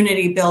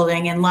community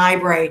building and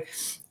library.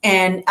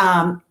 And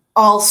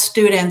all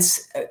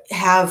students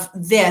have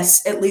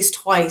this at least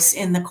twice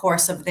in the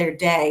course of their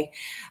day.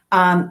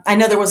 I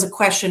know there was a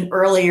question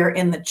earlier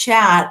in the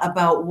chat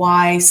about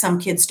why some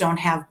kids don't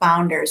have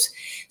bounders.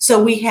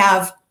 So we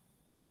have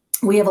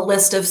a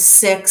list of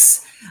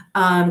six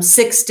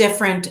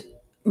different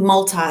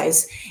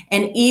multis,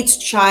 and each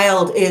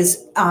child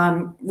is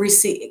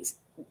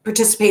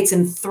participates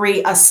in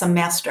 3 a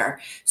semester.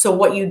 So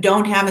what you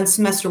don't have in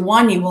semester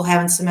 1, you will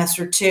have in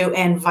semester 2,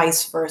 and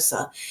vice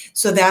versa.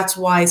 So that's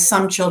why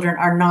some children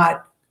are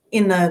not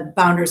in the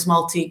Bounders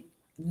Multi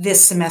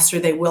this semester.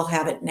 They will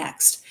have it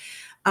next.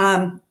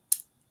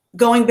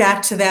 Going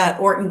back to that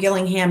Orton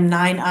Gillingham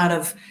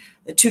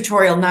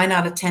tutorial 9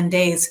 out of 10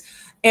 days,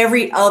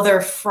 every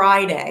other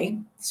Friday,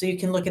 so you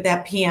can look at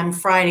that PM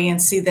Friday and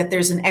see that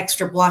there's an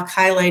extra block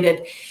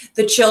highlighted.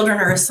 The children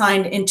are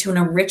assigned into an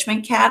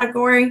enrichment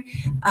category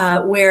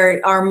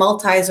where our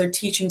multis are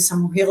teaching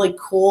some really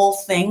cool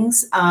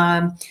things.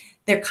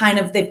 They've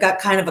got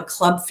kind of a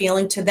club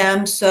feeling to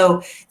them.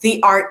 So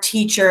the art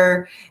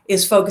teacher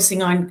is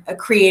focusing on a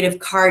creative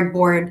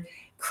cardboard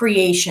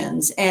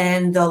creations,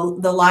 and the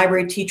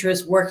library teacher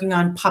is working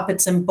on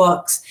puppets and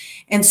books,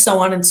 and so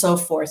on and so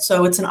forth.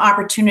 So it's an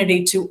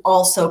opportunity to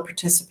also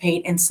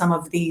participate in some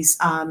of these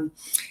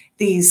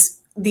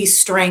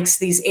strengths,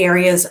 these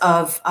areas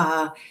of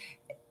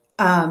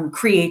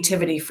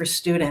creativity for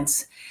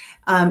students.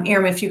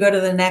 Erin, if you go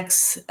to the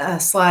next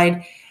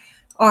slide.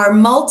 Our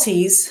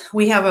multis,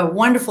 we have a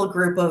wonderful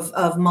group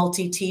of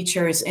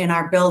multi-teachers in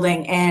our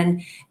building,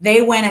 and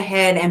they went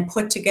ahead and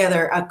put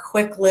together a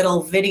quick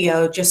little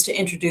video just to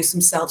introduce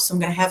themselves. So I'm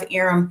going to have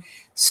Erin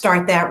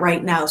start that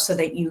right now so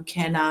that you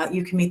can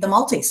meet the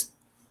multis.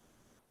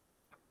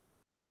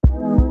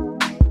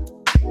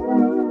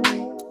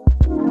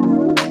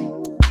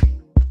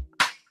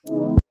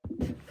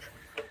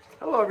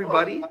 Hello,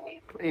 everybody.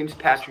 My name is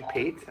Patrick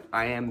Pate.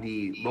 I am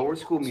the lower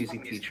school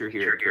music teacher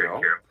here at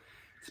Carroll.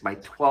 It's my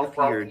 12th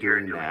year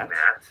doing that,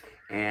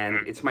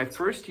 and it's my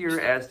first year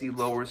as the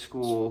lower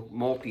school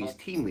multis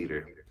team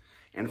leader.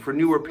 And for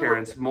newer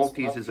parents,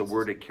 multis is a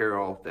word at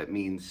Carroll that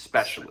means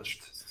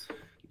specialists,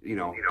 you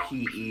know,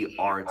 PE,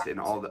 arts, and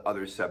all the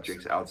other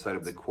subjects outside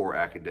of the core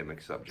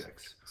academic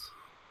subjects.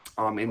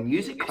 In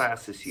music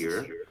class this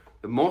year,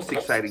 the most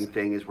exciting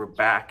thing is we're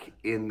back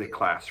in the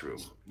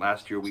classroom.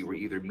 Last year, we were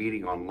either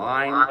meeting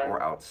online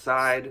or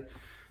outside,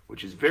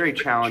 which is very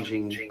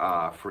challenging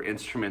for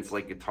instruments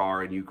like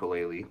guitar and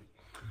ukulele.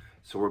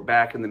 So we're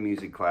back in the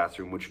music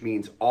classroom, which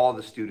means all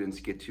the students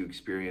get to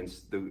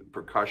experience the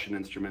percussion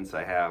instruments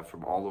I have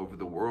from all over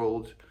the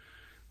world.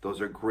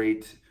 Those are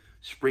great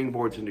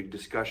springboards into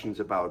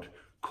discussions about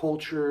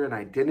culture and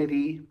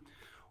identity.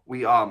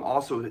 We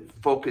also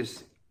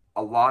focus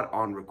a lot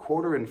on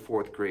recorder in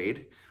 4th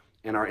grade,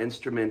 and our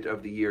instrument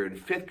of the year in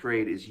 5th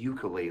grade is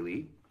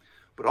ukulele.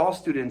 But all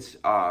students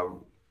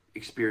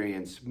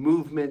experience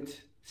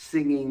movement,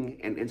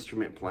 singing, and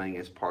instrument playing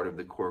as part of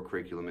the core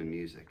curriculum in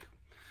music.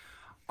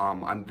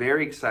 I'm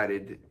very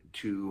excited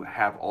to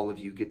have all of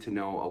you get to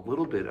know a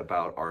little bit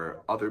about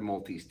our other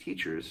multis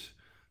teachers.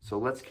 So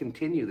let's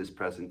continue this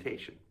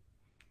presentation.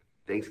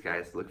 Thanks,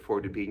 guys. Look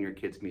forward to being your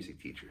kids' music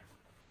teacher.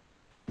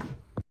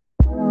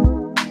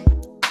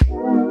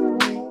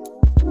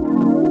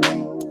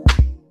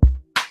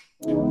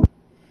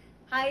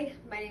 Hi,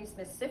 my name is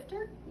Miss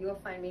Sifter. You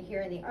will find me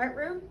here in the art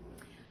room.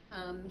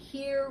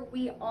 Here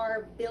we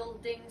are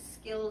building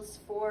skills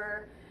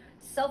for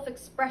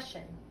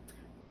self-expression.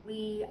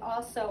 We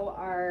also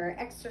are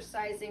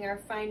exercising our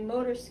fine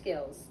motor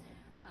skills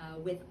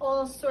with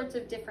all sorts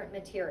of different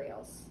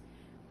materials,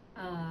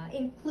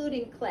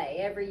 including clay.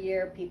 Every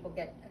year people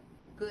get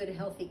a good,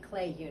 healthy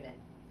clay unit.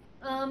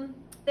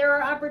 There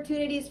are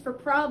opportunities for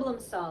problem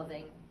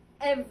solving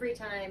every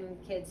time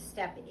kids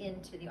step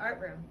into the art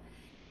room.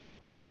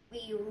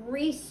 We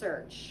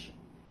research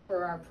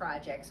for our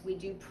projects. We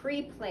do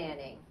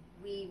pre-planning,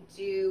 we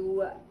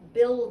do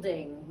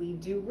building, we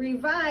do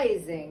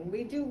revising,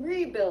 we do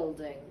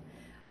rebuilding,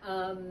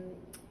 and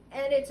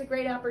it's a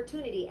great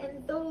opportunity.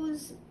 And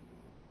those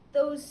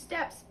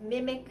steps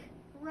mimic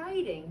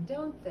writing,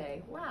 don't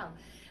they? Wow.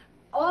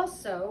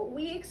 Also,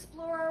 we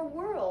explore our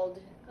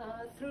world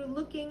through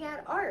looking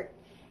at art.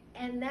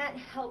 And that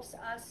helps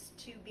us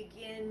to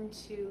begin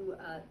to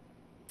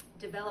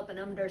develop an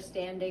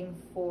understanding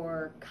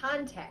for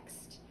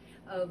context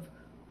of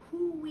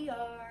who we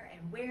are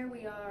and where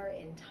we are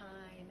in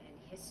time and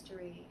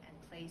history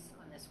and place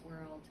on this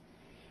world,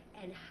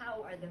 and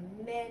how are the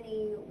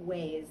many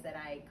ways that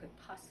I could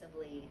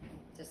possibly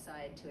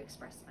decide to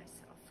express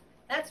myself.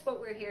 That's what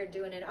we're here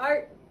doing in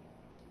art,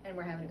 and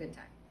we're having a good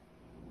time.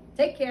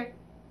 Take care.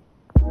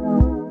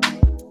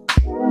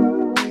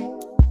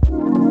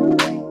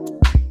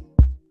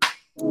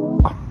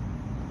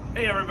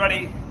 Hey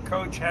everybody,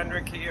 Coach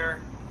Hendrick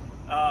here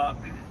on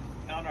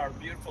our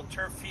beautiful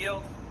turf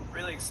field.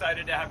 Really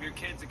excited to have your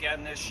kids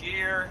again this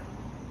year.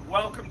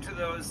 Welcome to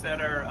those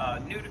that are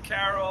new to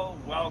Carroll.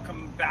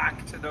 Welcome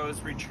back to those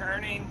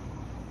returning.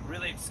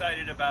 Really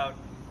excited about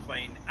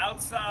playing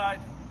outside,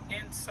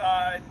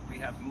 inside. We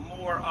have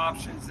more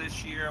options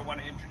this year. I want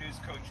to introduce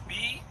Coach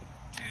B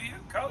to you.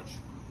 Coach.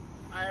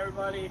 Hi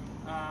everybody,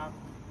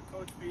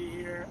 Coach B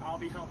here. I'll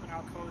be helping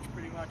out Coach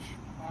pretty much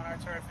on our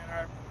turf in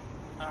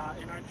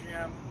our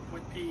gym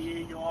with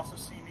PE. You'll also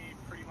see me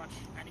pretty much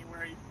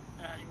anywhere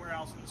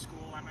else in the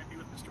school. I might be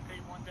with Mr.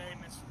 Pate one day,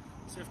 Miss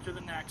Sifter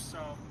the next. So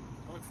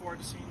I look forward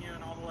to seeing you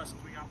and all the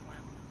lessons we got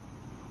planned.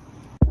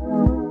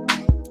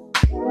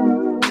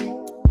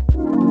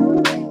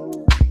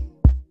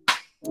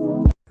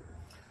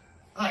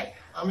 Hi,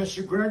 I'm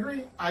Mr.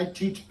 Gregory. I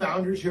teach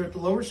Bounders here at the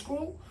lower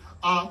school.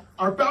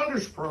 Our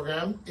Bounders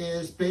program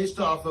is based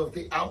off of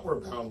the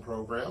Outward Bound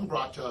program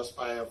brought to us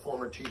by a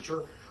former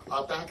teacher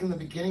back in the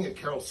beginning at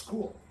Carroll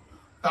School.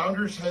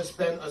 Bounders has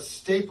been a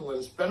staple and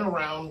has been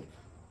around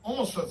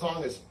almost as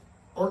long as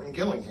Orton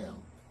Gillingham.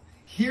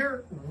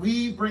 Here,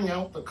 we bring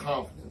out the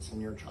confidence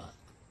in your child.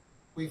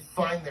 We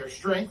find their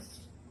strengths.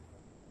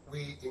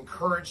 We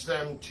encourage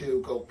them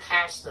to go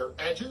past their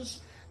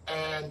edges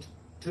and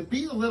to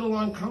be a little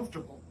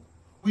uncomfortable.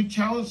 We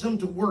challenge them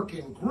to work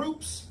in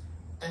groups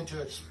and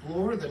to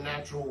explore the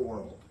natural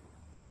world.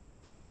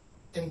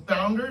 In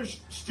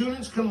Bounders,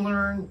 students can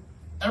learn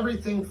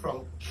everything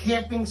from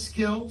camping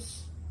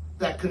skills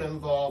that could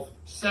involve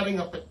setting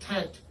up a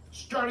tent,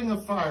 starting a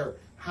fire,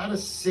 how to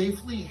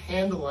safely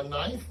handle a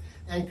knife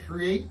and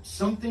create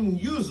something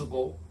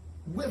usable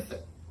with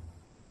it.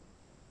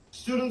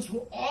 Students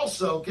will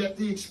also get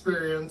the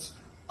experience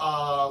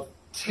of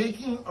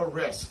taking a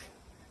risk.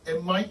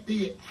 It might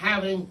be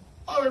having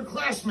other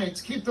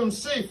classmates keep them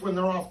safe when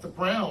they're off the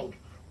ground,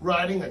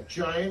 riding a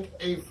giant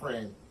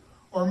A-frame,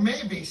 or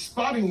maybe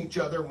spotting each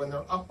other when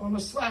they're up on a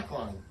slack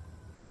line.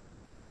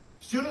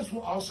 Students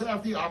will also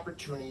have the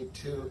opportunity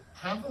to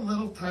have a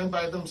little time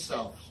by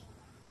themselves,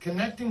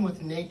 connecting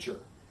with nature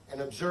and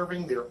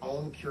observing their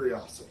own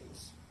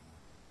curiosities.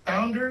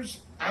 Bounders,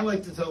 I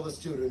like to tell the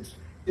students,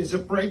 is a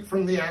break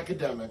from the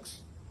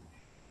academics,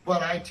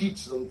 but I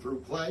teach them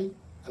through play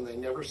and they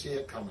never see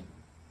it coming.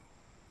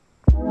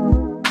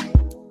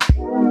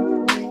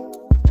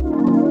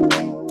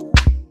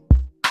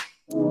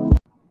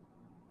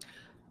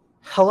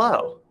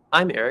 Hello,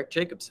 I'm Eric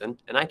Jacobson,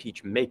 and I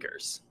teach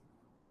Makers.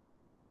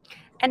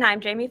 And I'm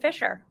Jamie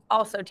Fisher,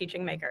 also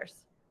teaching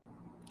Makers.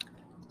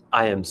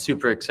 I am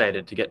super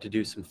excited to get to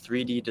do some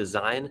 3D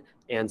design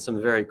and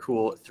some very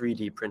cool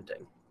 3D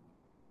printing.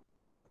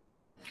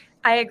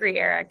 I agree,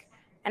 Eric.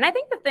 And I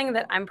think the thing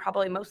that I'm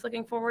probably most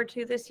looking forward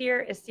to this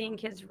year is seeing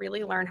kids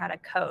really learn how to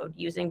code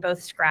using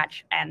both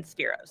Scratch and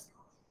Spiros.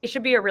 It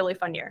should be a really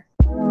fun year.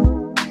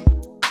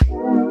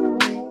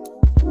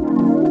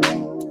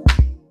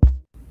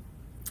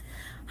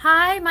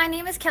 Hi, my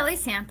name is Kelly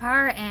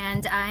Sampar,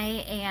 and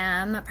I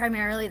am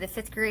primarily the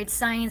 5th grade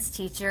science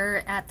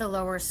teacher at the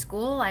lower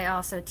school. I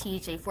also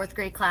teach a 4th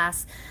grade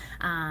class,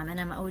 and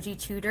I'm an OG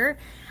tutor.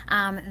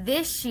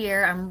 This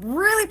year, I'm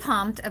really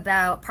pumped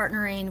about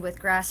partnering with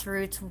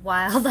Grassroots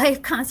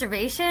Wildlife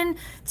Conservation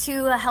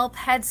to help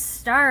Head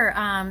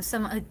Start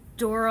some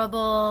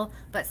adorable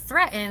but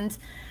threatened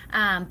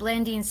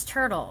Blanding's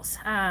turtles.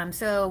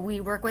 So we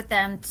work with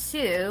them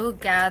to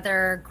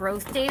gather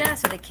growth data,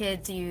 so the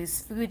kids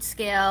use food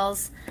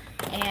scales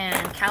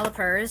and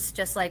calipers,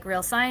 just like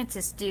real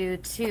scientists do,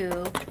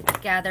 to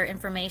gather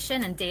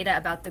information and data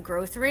about the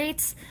growth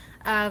rates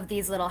of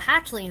these little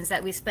hatchlings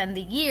that we spend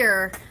the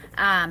year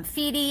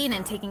feeding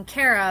and taking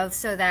care of,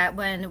 so that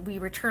when we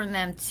return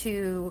them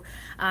to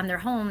their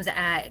homes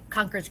at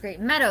Concord's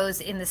Great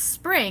Meadows in the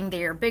spring,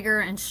 they are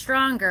bigger and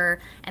stronger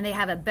and they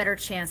have a better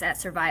chance at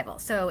survival.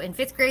 So in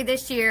 5th grade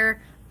this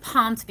year,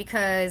 pumped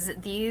because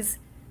these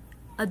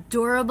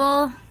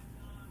adorable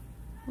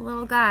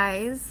little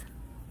guys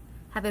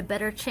have a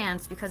better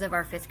chance because of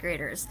our 5th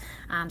graders.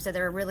 So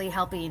they're really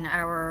helping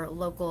our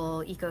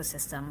local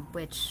ecosystem,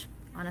 which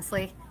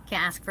honestly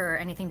can't ask for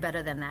anything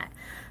better than that.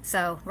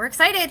 So we're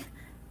excited.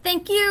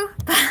 Thank you.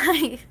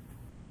 Bye.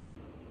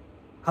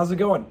 How's it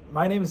going?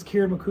 My name is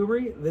Kieran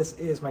McCoubry. This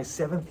is my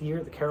 7th year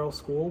at the Carroll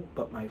School,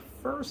 but my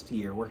first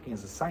year working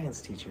as a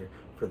science teacher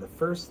for the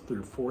 1st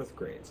through 4th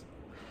grades.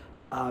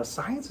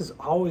 Science has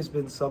always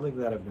been something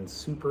that I've been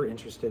super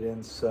interested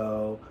in,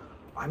 so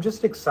I'm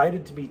just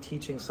excited to be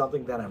teaching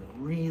something that I'm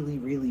really,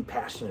 really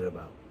passionate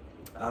about.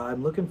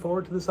 I'm looking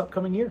forward to this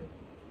upcoming year.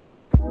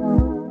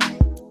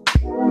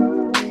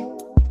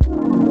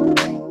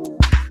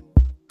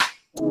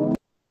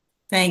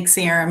 Thanks,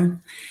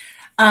 Erin.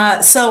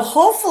 So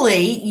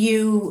hopefully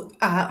you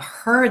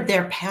heard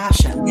their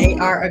passion. They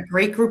are a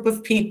great group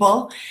of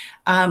people.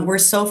 We're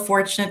so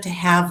fortunate to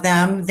have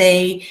them.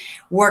 They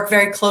work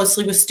very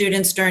closely with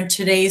students during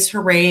today's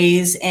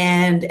hoorays.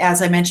 And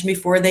as I mentioned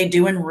before, they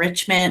do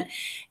enrichment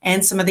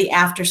and some of the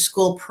after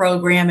school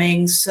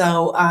programming.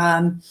 So,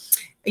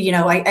 you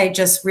know, I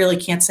just really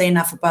can't say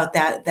enough about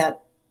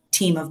that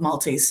team of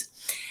multis.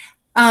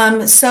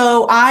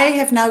 So I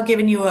have now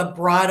given you a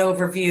broad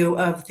overview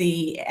of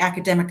the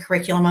academic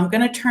curriculum. I'm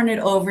going to turn it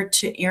over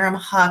to Erin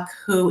Huck,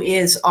 who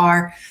is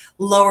our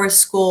lower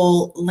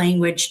school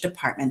language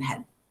department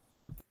head.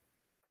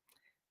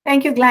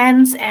 Thank you,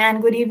 Glens,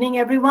 and good evening,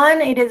 everyone.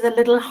 It is a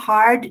little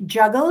hard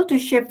juggle to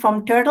shift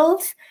from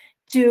turtles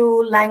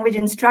to language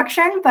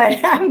instruction, but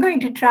I'm going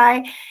to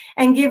try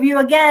and give you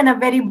again a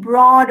very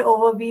broad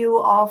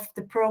overview of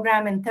the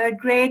program in third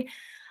grade.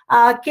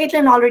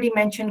 Caitlin already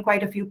mentioned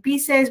quite a few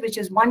pieces, which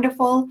is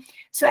wonderful.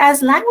 So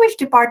as language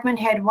department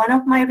head, one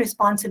of my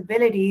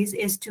responsibilities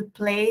is to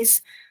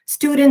place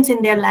students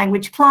in their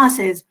language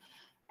classes.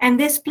 And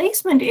this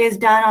placement is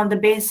done on the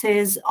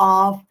basis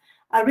of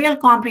a real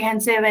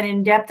comprehensive and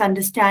in-depth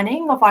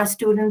understanding of our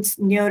students'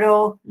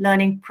 neuro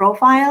learning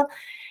profile,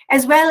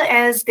 as well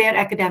as their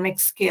academic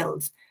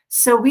skills.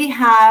 So we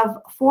have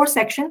 4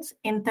 sections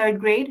in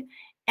third grade,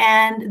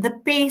 and the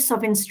pace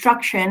of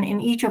instruction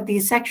in each of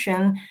these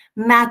sections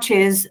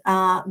matches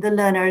the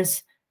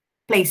learners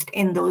placed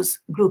in those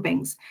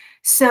groupings.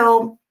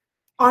 So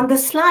on the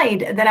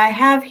slide that I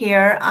have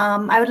here,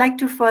 I would like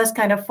to first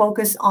kind of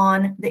focus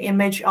on the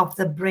image of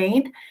the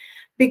brain,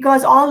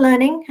 because all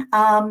learning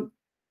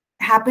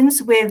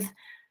happens with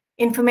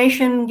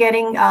information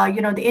getting,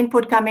 you know, the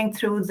input coming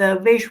through the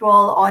visual,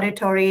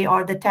 auditory,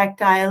 or the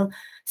tactile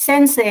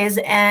senses,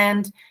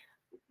 and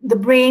the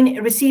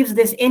brain receives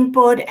this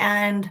input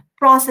and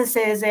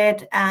processes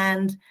it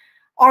and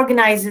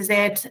organizes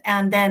it,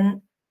 and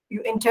then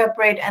you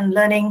interpret and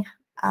learning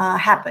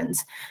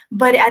happens.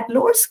 But at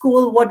lower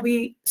school, what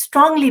we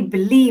strongly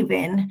believe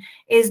in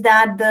is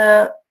that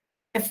the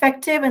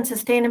effective and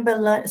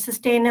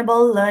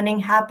sustainable learning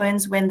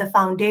happens when the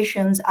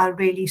foundations are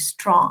really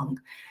strong.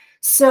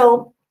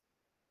 So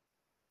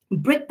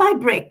brick by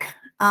brick,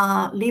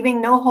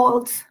 leaving no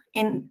holes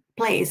in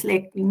place,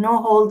 like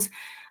no holes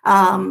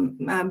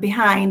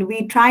behind,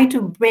 we try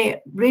to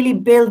really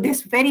build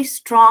this very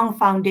strong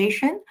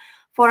foundation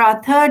for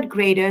our third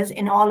graders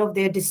in all of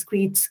their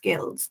discrete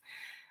skills.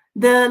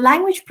 The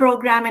language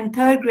program in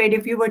third grade,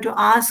 if you were to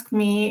ask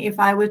me if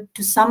I were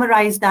to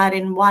summarize that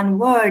in one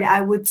word, I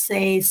would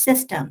say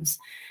systems.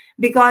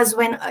 Because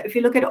if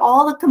you look at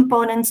all the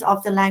components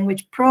of the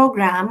language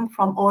program,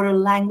 from oral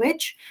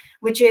language,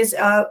 which is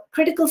a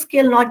critical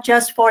skill not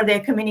just for their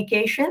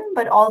communication,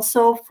 but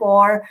also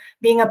for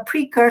being a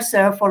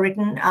precursor for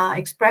written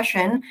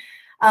expression.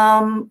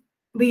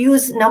 We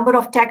use a number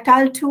of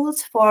tactile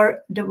tools for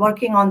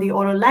working on the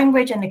oral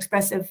language and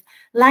expressive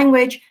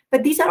language,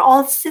 but these are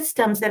all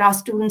systems that our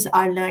students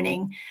are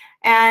learning.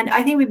 And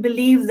I think we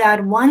believe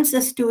that once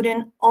a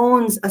student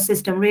owns a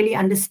system, really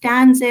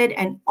understands it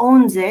and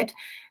owns it,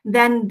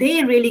 then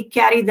they really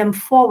carry them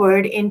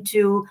forward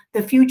into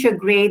the future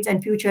grades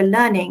and future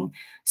learning.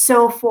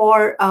 So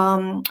for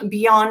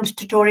beyond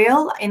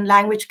tutorial in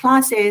language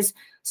classes,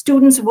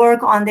 students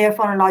work on their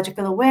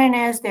phonological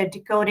awareness, their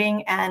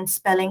decoding and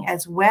spelling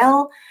as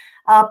well.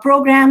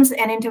 Programs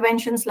and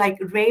interventions like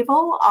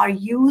RAVO are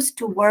used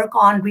to work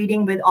on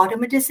reading with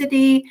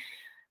automaticity,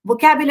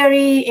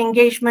 vocabulary,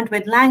 engagement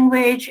with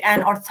language,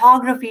 and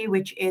orthography,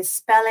 which is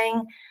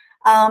spelling.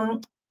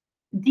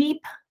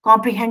 Deep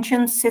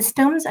comprehension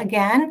systems,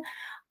 again,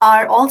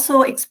 are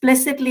also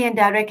explicitly and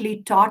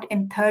directly taught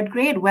in third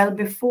grade, well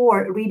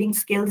before reading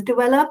skills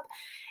develop.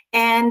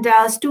 And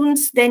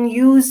students then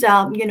use,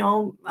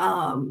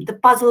 the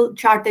puzzle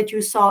chart that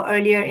you saw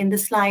earlier in the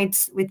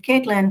slides with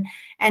Caitlin,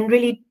 and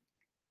really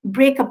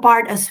break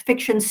apart a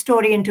fiction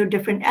story into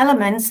different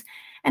elements,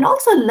 and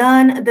also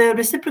learn the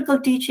reciprocal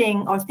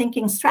teaching or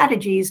thinking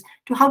strategies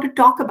to how to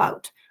talk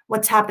about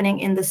what's happening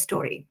in the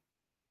story.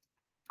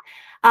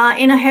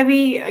 In a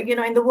heavy,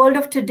 in the world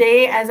of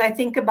today, as I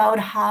think about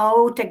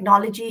how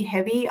technology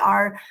heavy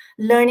our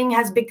learning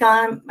has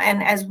become,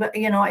 and as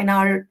in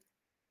our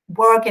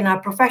work, in our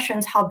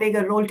professions, how big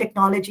a role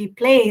technology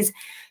plays.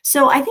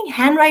 So I think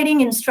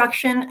handwriting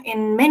instruction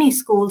in many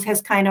schools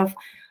has kind of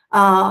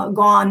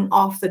gone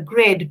off the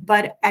grid,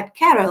 but at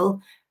Carroll,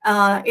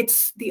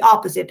 it's the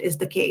opposite is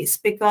the case,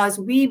 because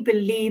we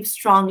believe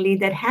strongly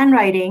that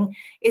handwriting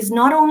is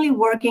not only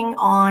working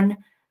on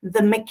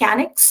the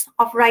mechanics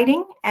of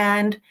writing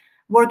and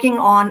working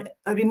on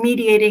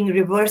remediating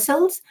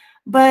reversals,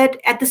 but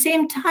at the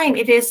same time,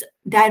 it is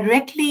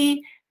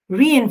directly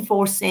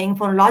reinforcing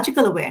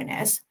phonological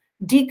awareness,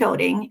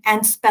 decoding,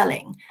 and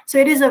spelling. So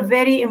it is a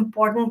very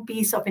important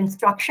piece of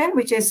instruction,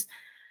 which is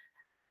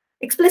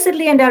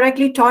explicitly and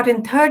directly taught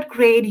in third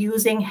grade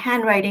using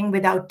handwriting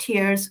without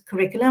tears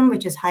curriculum,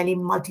 which is highly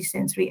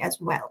multisensory as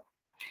well.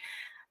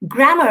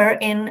 Grammar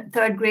in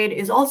third grade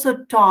is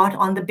also taught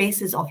on the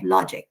basis of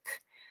logic.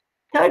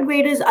 Third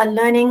graders are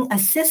learning a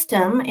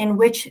system in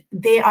which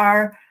they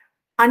are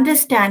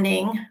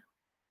understanding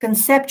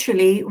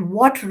conceptually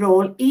what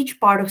role each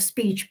part of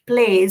speech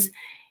plays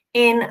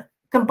in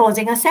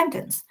composing a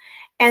sentence.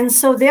 And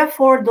so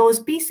therefore, those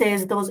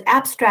pieces, those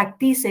abstract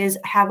pieces,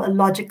 have a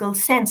logical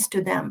sense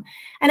to them.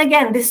 And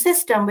again, this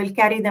system will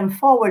carry them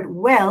forward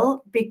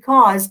well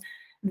because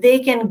they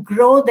can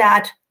grow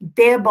that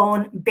bare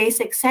bone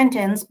basic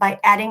sentence by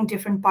adding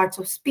different parts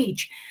of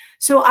speech.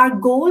 So our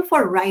goal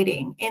for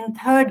writing in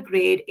third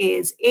grade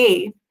is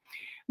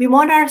we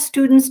want our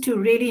students to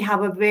really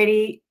have a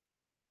very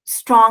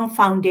strong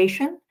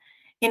foundation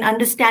in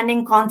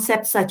understanding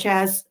concepts such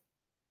as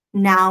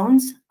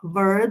nouns,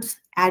 verbs,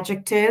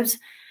 adjectives,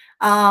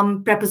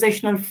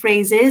 prepositional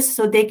phrases,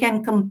 so they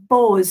can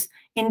compose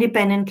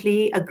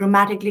independently a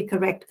grammatically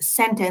correct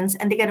sentence,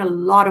 and they get a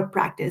lot of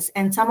practice.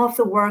 And some of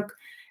the work,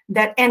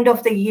 that end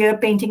of the year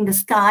painting the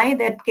sky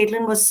that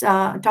Caitlin was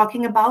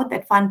talking about,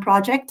 that fun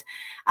project,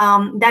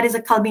 that is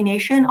a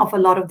culmination of a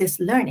lot of this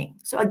learning.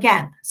 So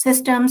again,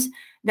 systems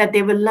that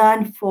they will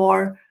learn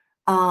for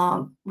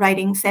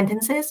writing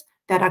sentences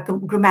that are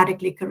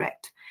grammatically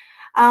correct.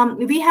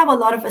 We have a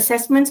lot of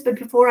assessments, but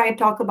before I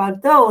talk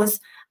about those,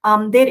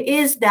 there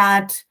is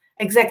that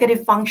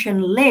executive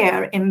function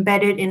layer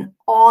embedded in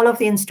all of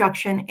the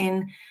instruction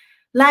in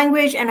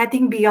language, and I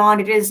think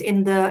beyond, it is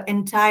in the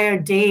entire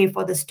day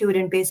for the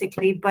student,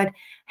 basically. But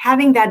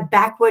having that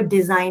backward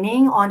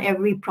designing on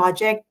every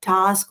project,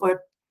 task,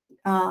 or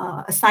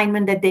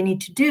assignment that they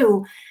need to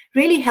do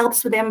really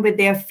helps them with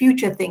their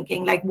future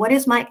thinking. Like, what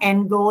is my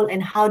end goal,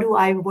 and how do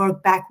I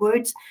work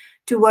backwards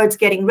towards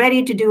getting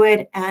ready to do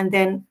it, and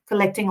then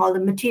collecting all the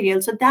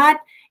material. So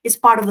that is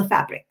part of the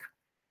fabric.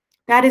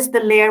 That is the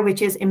layer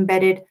which is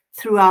embedded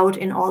throughout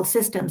in all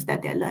systems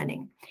that they're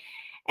learning.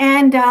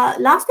 And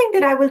last thing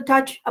that I will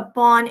touch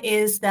upon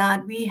is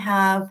that we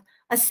have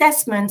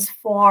assessments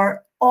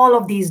for all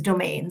of these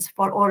domains,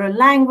 for oral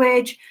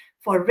language,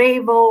 for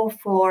RAVO,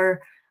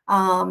 for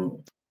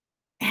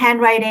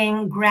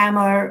handwriting,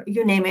 grammar,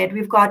 you name it.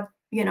 We've got,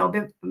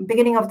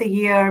 beginning of the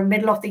year,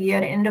 middle of the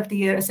year, end of the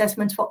year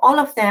assessments for all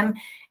of them.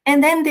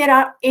 And then there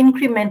are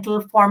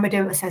incremental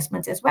formative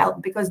assessments as well,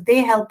 because they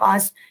help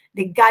us,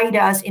 they guide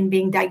us in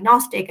being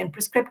diagnostic and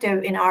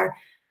prescriptive in our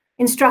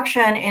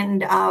instruction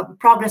and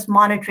progress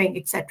monitoring,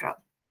 etc.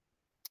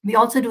 We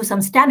also do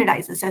some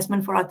standardized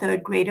assessment for our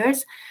third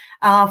graders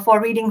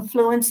for reading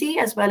fluency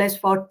as well as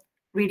for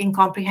reading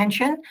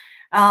comprehension.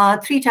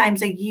 3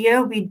 times a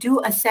year, we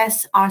do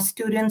assess our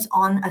students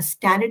on a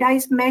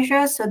standardized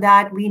measure so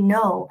that we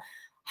know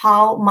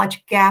how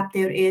much gap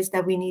there is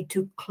that we need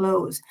to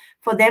close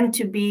for them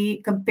to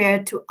be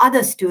compared to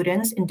other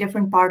students in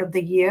different part of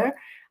the year,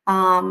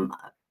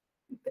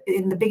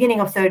 in the beginning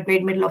of third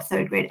grade, middle of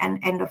third grade,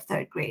 and end of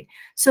third grade.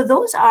 So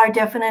those are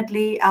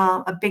definitely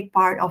a big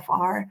part of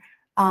our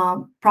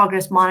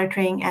progress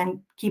monitoring and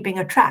keeping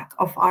a track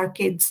of our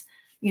kids,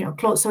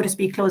 so to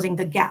speak, closing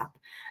the gap.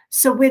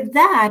 So with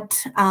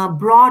that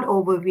broad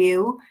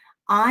overview,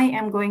 I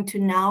am going to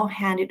now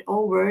hand it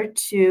over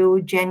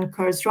to Jen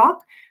Kurzrock,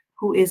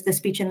 who is the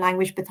speech and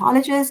language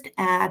pathologist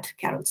at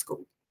Carroll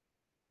School.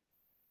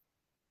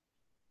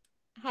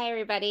 Hi,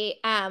 everybody.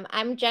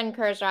 I'm Jen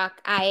Kurzrock.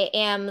 I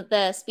am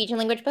the speech and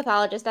language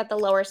pathologist at the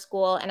lower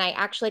school, and I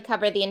actually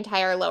cover the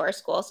entire lower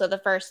school, so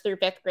the 1st through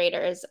 5th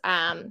graders,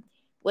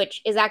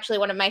 which is actually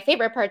one of my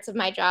favorite parts of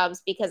my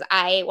jobs, because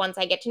once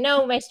I get to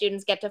know my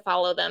students, get to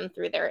follow them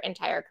through their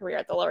entire career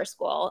at the lower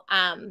school.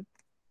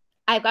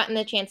 I've gotten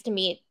the chance to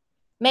meet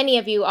many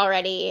of you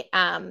already,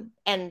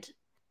 and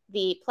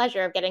the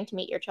pleasure of getting to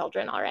meet your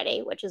children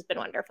already, which has been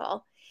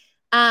wonderful.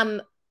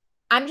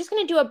 I'm just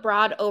going to do a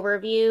broad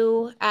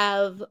overview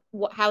of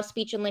how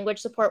speech and language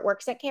support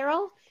works at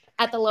Carroll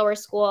at the lower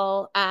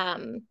school.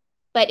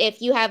 But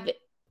if you have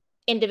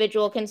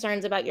individual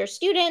concerns about your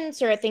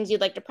students or things you'd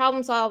like to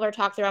problem solve or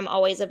talk through, I'm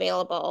always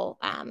available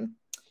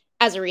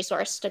as a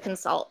resource to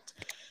consult.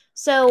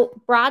 So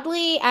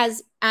broadly,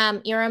 as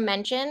Ira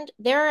mentioned,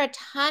 there are a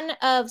ton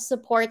of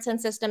supports and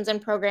systems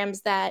and programs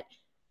that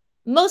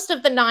most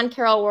of the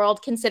non-Carroll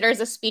world considers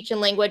a speech and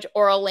language,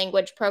 oral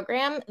language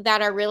program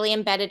that are really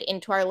embedded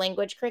into our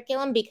language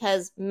curriculum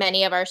because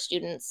many of our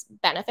students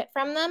benefit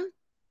from them.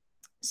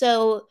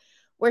 So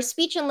where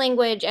speech and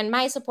language and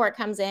my support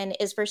comes in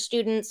is for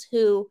students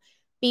who,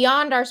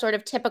 beyond our sort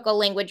of typical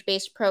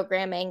language-based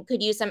programming,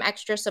 could use some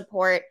extra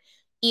support,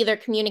 either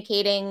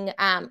communicating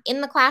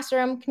in the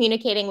classroom,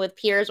 communicating with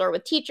peers or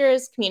with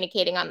teachers,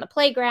 communicating on the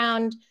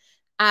playground,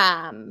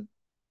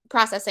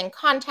 processing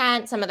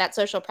content, some of that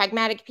social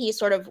pragmatic piece,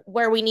 sort of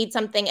where we need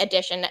something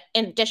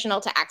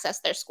additional to access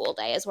their school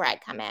day is where I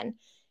come in.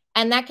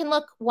 And that can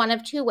look one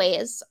of 2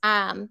 ways.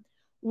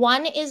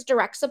 One is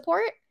direct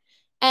support.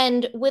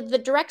 And with the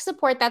direct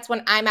support, that's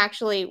when I'm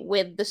actually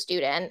with the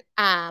student.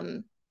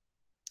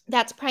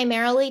 That's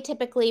primarily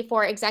typically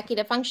for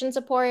executive function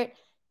support,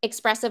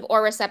 expressive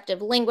or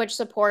receptive language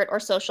support,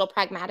 or social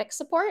pragmatic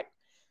support.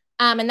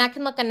 And that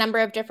can look a number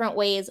of different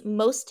ways.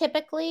 Most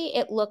typically,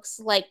 it looks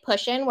like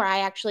push-in, where I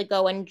actually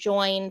go and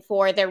join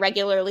for their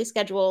regularly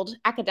scheduled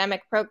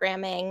academic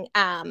programming.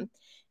 And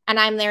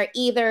I'm there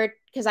either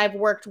because I've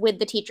worked with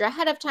the teacher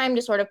ahead of time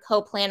to sort of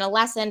co-plan a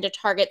lesson to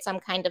target some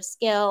kind of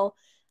skill,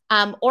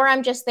 or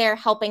I'm just there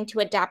helping to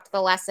adapt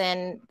the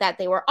lesson that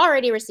they were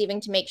already receiving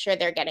to make sure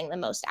they're getting the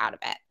most out of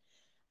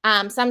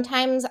it.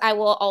 Sometimes I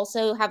will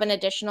also have an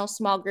additional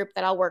small group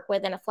that I'll work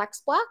with in a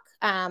flex block,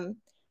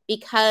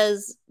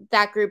 because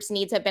that group's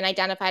needs have been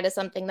identified as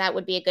something that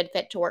would be a good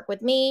fit to work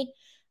with me.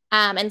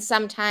 And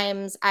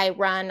sometimes I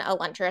run a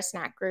lunch or a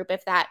snack group,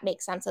 if that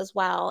makes sense as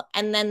well.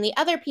 And then the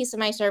other piece of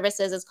my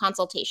services is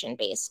consultation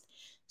based.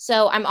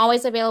 So I'm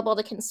always available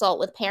to consult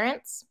with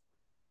parents.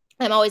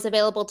 I'm always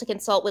available to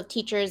consult with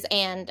teachers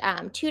and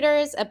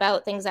tutors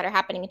about things that are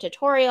happening in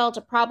tutorial,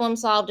 to problem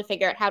solve, to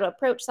figure out how to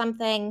approach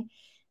something.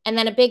 And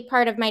then a big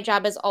part of my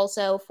job is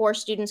also for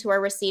students who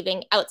are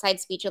receiving outside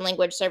speech and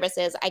language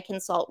services. I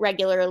consult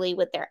regularly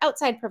with their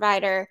outside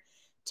provider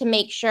to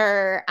make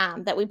sure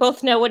that we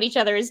both know what each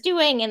other is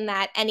doing, and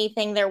that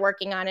anything they're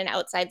working on in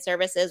outside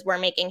services, we're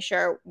making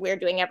sure we're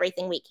doing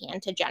everything we can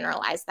to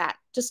generalize that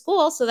to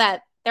school so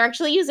that they're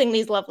actually using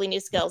these lovely new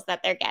skills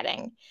that they're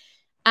getting.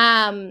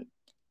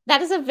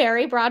 That is a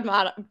very broad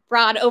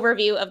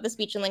overview of the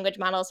speech and language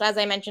model. So as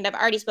I mentioned, I've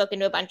already spoken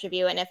to a bunch of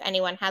you, and if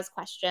anyone has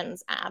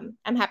questions,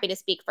 I'm happy to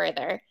speak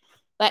further.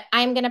 But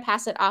I'm going to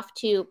pass it off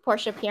to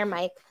Portia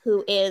Pierre-Mike,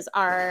 who is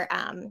our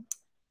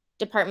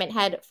department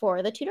head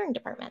for the tutoring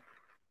department.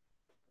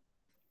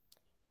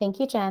 Thank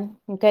you, Jen.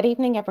 Good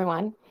evening,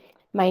 everyone.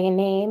 My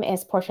name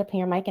is Portia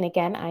Pierre-Mike, and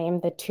again, I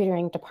am the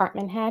tutoring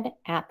department head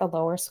at the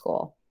lower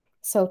school.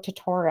 So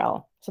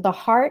tutorial. So the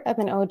heart of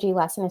an OG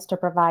lesson is to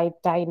provide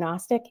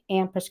diagnostic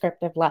and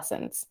prescriptive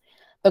lessons.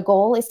 The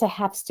goal is to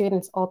have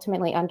students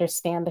ultimately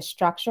understand the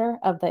structure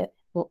of the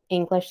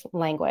English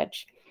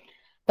language.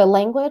 The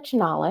language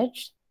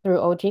knowledge through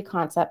OG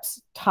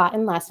concepts taught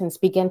in lessons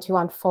begin to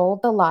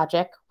unfold the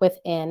logic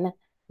within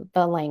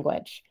the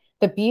language.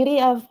 The beauty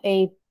of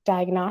a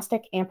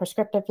diagnostic and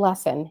prescriptive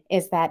lesson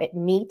is that it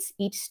meets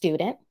each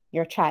student,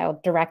 your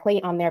child,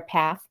 directly on their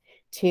path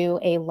to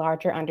a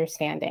larger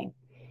understanding.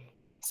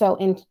 So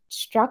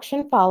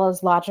instruction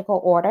follows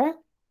logical order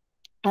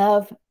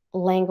of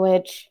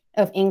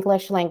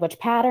English language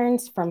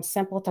patterns from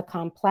simple to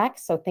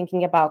complex. So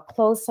thinking about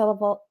closed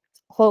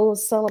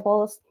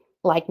syllables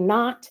like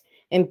not,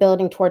 and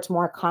building towards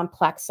more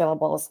complex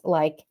syllables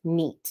like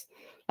neat,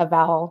 a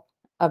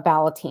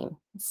vowel-team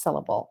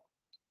syllable.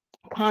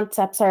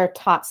 Concepts are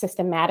taught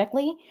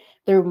systematically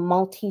through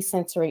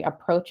multi-sensory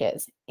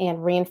approaches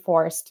and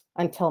reinforced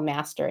until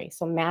mastery.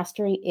 So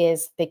mastery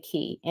is the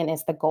key and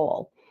is the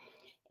goal.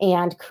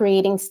 And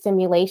creating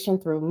stimulation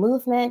through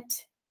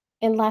movement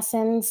in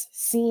lessons,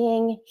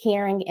 seeing,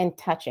 hearing, and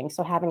touching.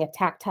 So having a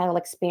tactile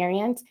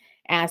experience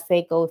as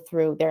they go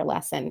through their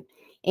lesson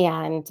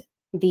and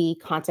the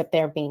concept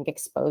they're being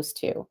exposed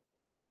to.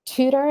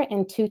 Tutor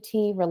and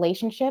tutee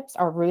relationships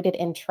are rooted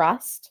in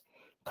trust.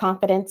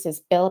 Confidence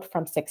is built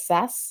from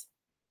success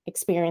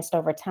experienced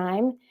over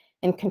time,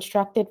 and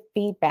constructive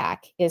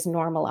feedback is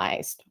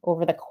normalized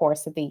over the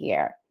course of the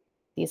year.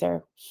 These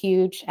are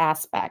huge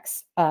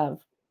aspects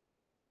of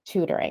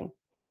tutoring.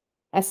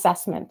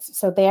 Assessments.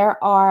 So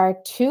there are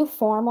 2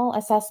 formal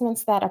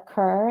assessments that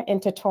occur in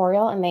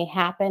tutorial, and they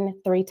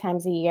happen 3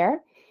 times a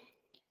year.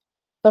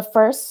 The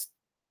first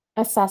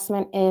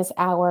assessment is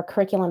our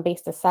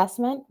curriculum-based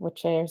assessment,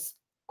 which is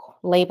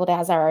labeled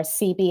as our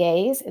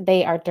CBAs.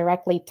 They are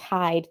directly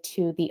tied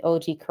to the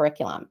OG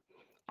curriculum.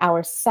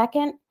 Our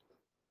second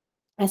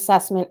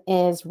assessment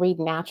is Read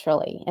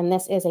Naturally, and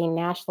this is a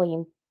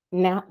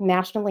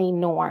nationally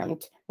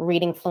normed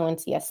reading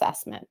fluency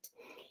assessment.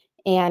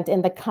 And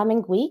in the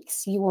coming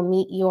weeks, you will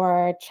meet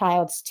your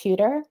child's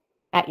tutor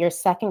at your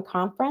second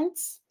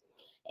conference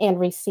and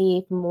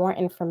receive more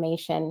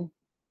information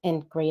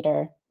in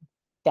greater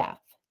depth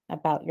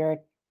about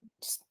your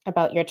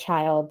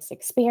child's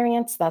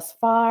experience thus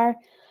far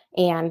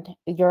and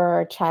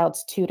your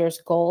child's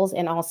tutor's goals,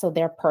 and also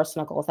their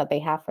personal goals that they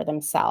have for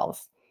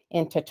themselves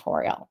in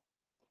tutorial.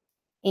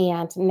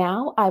 And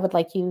now I would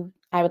like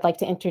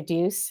to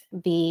introduce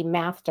the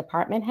math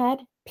department head,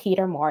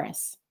 Peter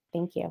Morris.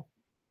 Thank you.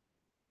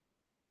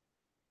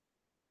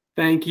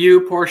 Thank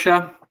you,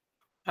 Portia.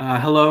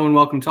 Hello and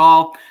welcome to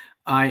all.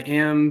 I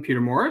am Peter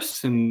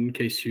Morris, in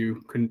case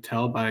you couldn't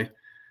tell by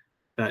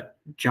that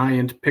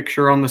giant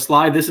picture on the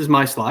slide. This is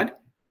my slide.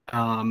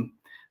 I'm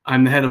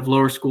the head of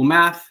lower school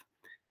math,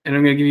 and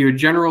I'm going to give you a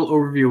general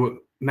overview of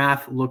what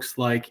math looks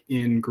like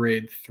in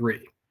grade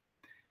 3.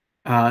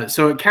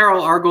 So at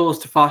Carroll, our goal is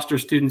to foster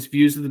students'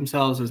 views of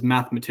themselves as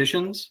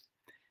mathematicians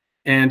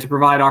and to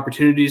provide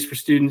opportunities for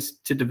students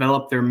to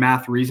develop their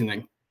math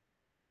reasoning.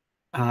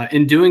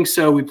 In doing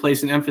so, we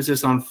place an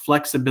emphasis on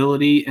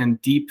flexibility and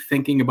deep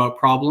thinking about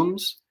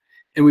problems,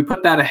 and we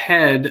put that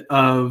ahead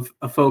of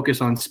a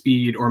focus on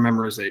speed or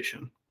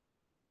memorization.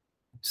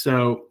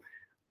 So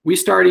we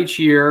start each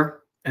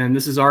year, and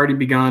this has already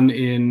begun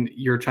in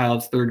your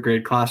child's 3rd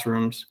grade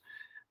classrooms,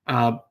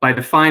 by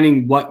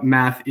defining what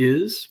math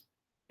is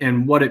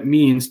and what it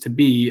means to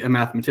be a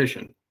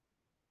mathematician.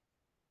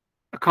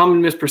 A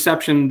common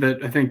misperception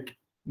that I think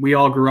we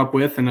all grew up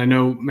with, and I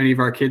know many of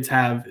our kids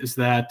have, is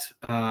that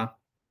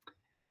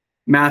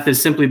math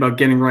is simply about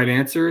getting right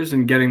answers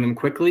and getting them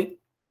quickly.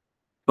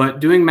 But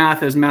doing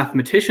math as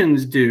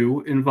mathematicians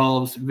do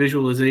involves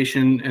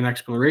visualization and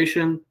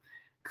exploration,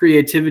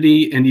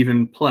 creativity, and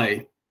even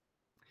play.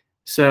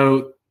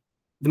 So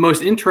the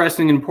most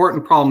interesting and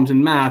important problems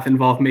in math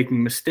involve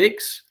making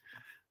mistakes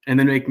and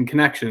then making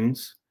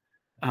connections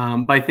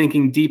by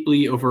thinking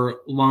deeply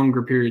over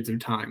longer periods of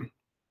time.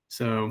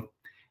 So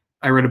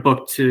I read a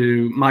book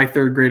to my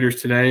third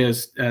graders today,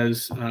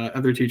 as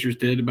other teachers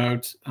did,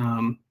 about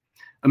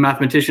a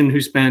mathematician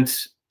who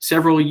spent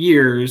several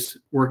years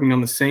working on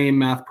the same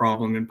math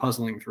problem and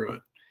puzzling through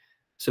it.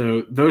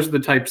 So those are the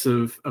types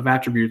of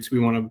attributes we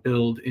want to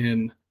build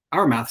in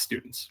our math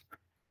students.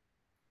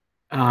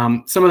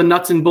 Some of the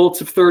nuts and bolts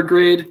of third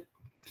grade.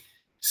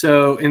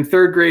 So in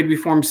third grade, we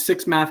formed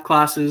 6 math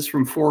classes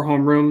from 4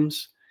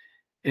 homerooms.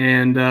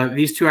 And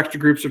these 2 extra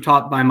groups are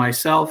taught by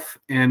myself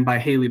and by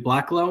Haley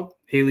Blacklow.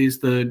 Haley's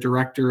the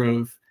director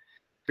of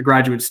the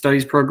graduate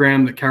studies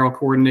program that Carroll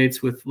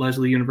coordinates with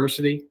Lesley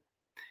University.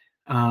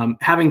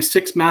 Having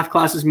 6 math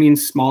classes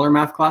means smaller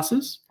math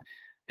classes,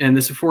 and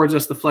this affords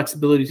us the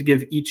flexibility to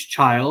give each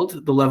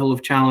child the level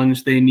of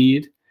challenge they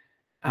need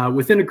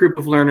within a group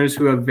of learners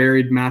who have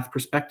varied math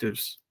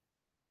perspectives.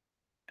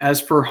 As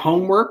for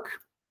homework,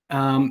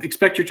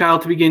 expect your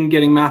child to begin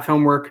getting math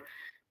homework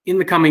in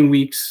the coming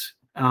weeks.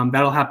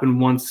 That'll happen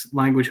once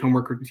language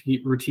homework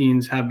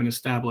routines have been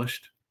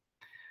established.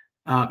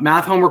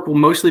 Math homework will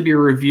mostly be a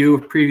review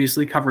of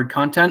previously covered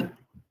content.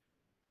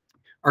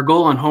 Our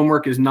goal on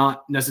homework is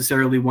not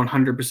necessarily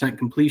 100%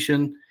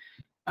 completion.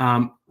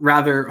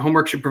 Rather,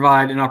 homework should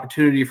provide an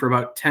opportunity for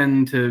about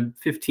 10 to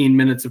 15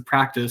 minutes of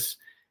practice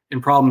in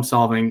problem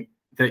solving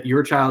that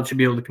your child should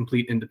be able to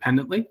complete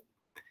independently.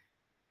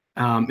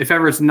 If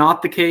ever it's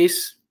not the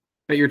case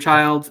that your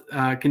child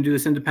can do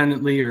this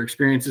independently or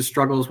experiences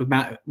struggles with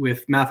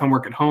math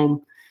homework at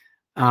home,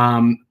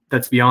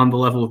 that's beyond the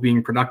level of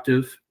being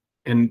productive,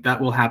 and that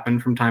will happen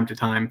from time to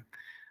time.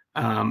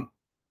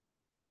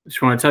 I just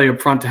want to tell you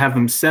up front to have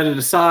them set it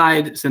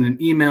aside, send an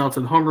email to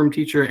the homeroom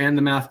teacher and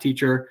the math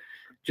teacher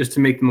just to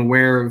make them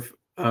aware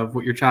of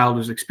what your child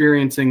is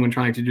experiencing when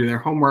trying to do their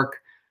homework.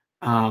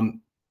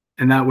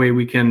 And that way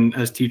we can,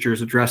 as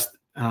teachers, address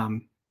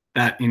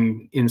that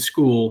in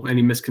school,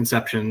 any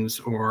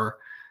misconceptions or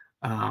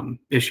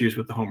issues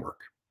with the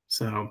homework.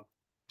 So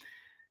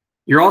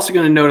you're also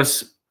going to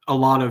notice a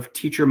lot of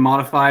teacher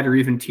modified or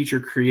even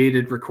teacher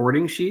created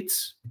recording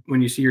sheets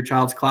when you see your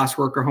child's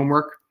classwork or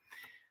homework.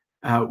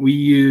 We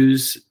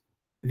use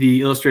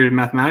the illustrated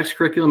mathematics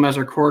curriculum as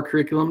our core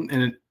curriculum,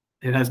 and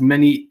it has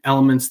many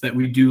elements that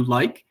we do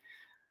like.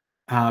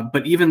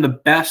 But even the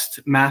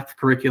best math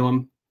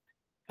curriculum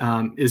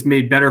is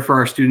made better for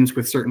our students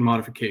with certain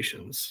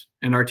modifications.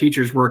 And our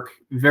teachers work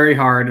very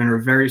hard and are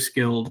very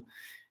skilled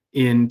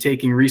in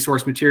taking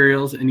resource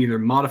materials and either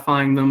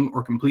modifying them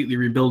or completely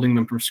rebuilding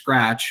them from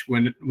scratch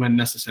when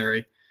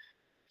necessary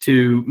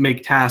to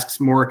make tasks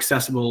more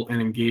accessible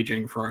and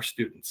engaging for our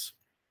students.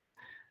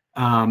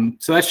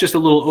 So that's just a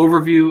little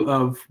overview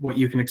of what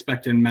you can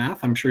expect in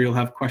math. I'm sure you'll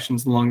have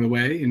questions along the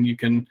way, and you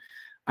can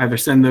either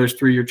send those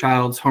through your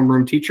child's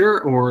homeroom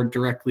teacher or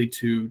directly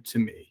to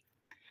me.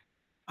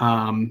 So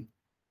I'm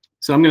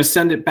going to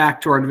send it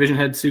back to our division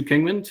head, Sue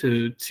Kingman,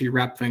 to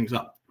wrap things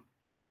up.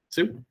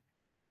 Sue?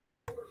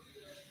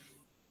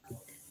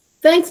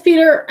 Thanks,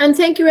 Peter, and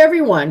thank you,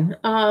 everyone.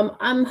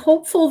 I'm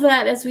hopeful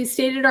that, as we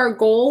stated, our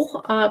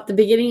goal at the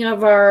beginning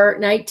of our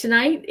night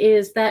tonight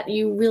is that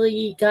you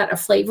really got a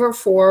flavor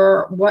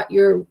for what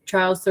your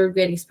child's third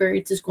grade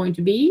experience is going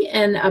to be,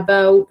 and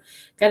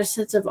got a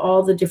sense of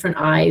all the different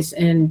eyes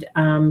and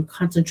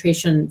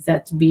concentration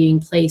that's being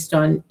placed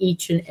on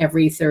each and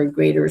every third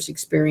grader's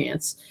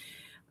experience.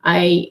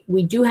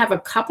 We do have a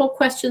couple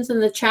questions in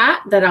the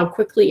chat that I'll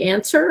quickly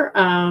answer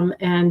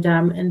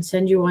and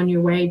send you on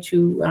your way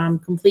to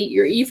complete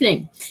your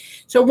evening.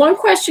 So one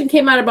question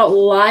came out about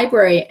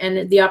library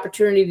and the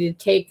opportunity to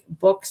take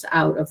books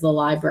out of the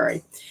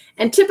library.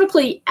 And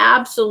typically,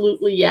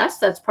 absolutely yes,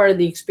 that's part of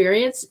the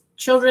experience.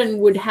 Children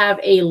would have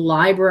a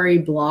library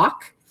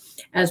block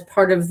as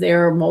part of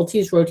their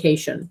Maltese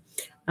rotation.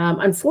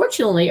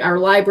 Unfortunately, our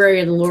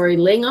librarian, Lori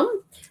Lingham,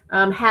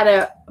 had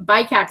a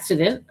bike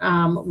accident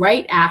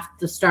right after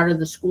the start of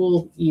the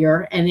school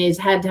year and has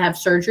had to have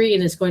surgery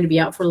and is going to be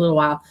out for a little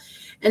while.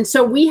 And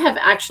so we have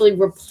actually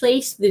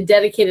replaced the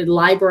dedicated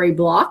library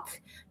block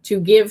to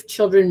give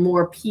children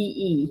more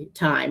PE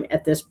time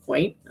at this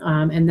point.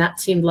 And that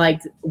seemed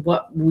like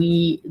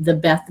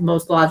the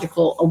most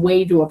logical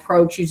way to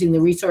approach using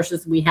the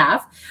resources we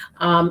have.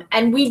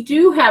 And we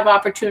do have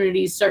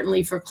opportunities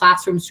certainly for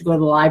classrooms to go to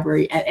the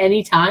library at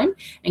any time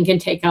and can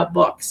take out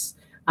books.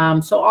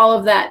 So all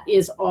of that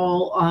is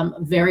all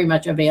very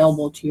much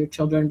available to your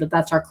children, but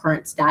that's our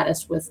current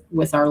status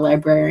with our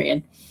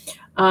librarian.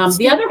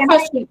 The other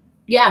question,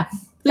 yeah.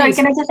 Sorry,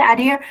 can I just add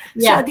here?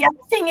 Yeah. So the other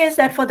thing is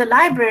that for the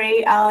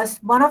library,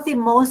 one of the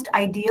most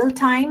ideal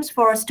times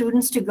for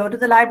students to go to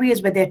the library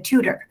is with their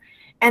tutor.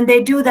 And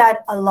they do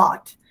that a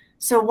lot.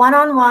 So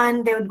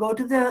one-on-one, they would go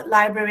to the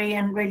library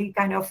and really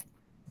kind of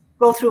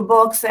go through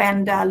books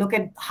and look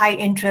at high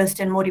interest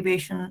and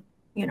motivation,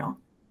 you know,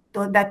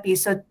 that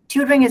piece. So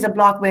tutoring is a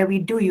block where we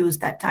do use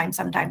that time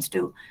sometimes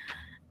to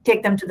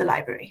take them to the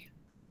library.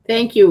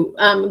 Thank you.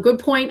 Good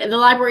point. And the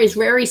library is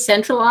very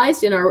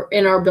centralized in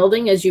our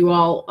building, as you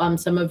all,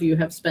 some of you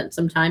have spent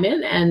some time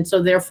in, and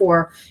so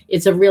therefore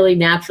it's a really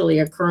naturally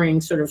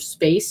occurring sort of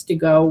space to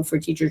go for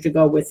teachers to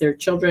go with their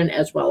children,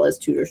 as well as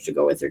tutors to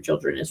go with their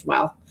children as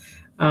well.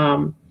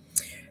 Another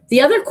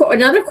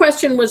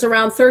question was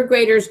around third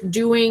graders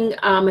doing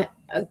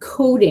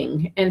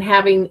coding and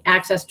having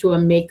access to a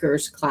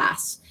makers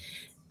class.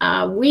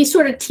 We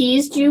sort of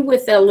teased you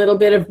with a little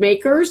bit of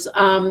makers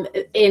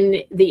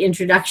in the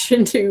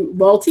introduction to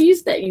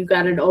multis, that you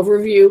got an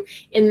overview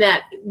in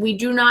that we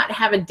do not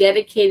have a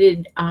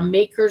dedicated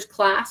makers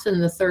class in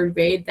the third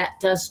grade. That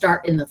does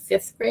start in the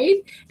 5th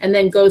grade and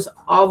then goes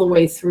all the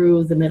way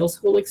through the middle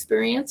school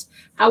experience.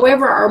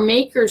 However, our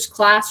makers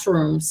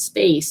classroom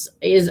space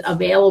is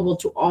available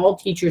to all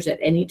teachers at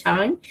any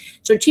time.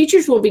 So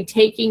teachers will be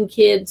taking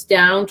kids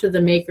down to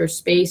the maker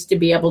space to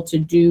be able to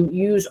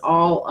use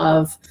all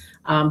of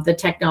the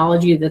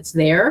technology that's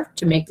there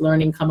to make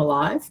learning come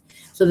alive.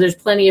 So there's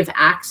plenty of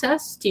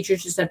access.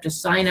 Teachers just have to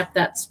sign up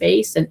that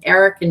space, and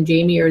Eric and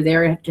Jamie are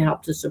there to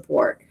help to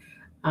support.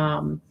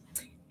 And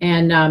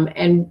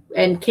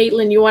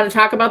Caitlin, you want to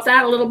talk about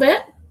that a little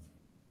bit?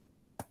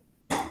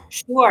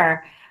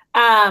 Sure.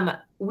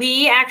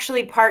 We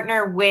actually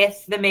partner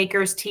with the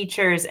Makers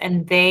teachers,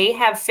 and they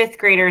have 5th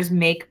graders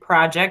make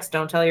projects.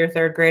 Don't tell your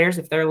 3rd graders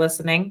if they're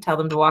listening, tell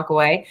them to walk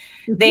away.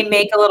 They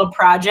make a little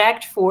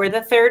project for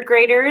the 3rd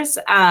graders.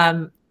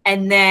 And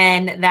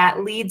then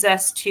that leads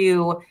us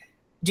to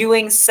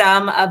doing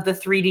some of the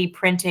 3D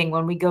printing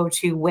when we go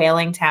to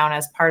Whalingtown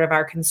as part of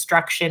our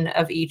construction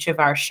of each of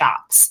our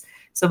shops.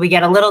 So we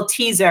get a little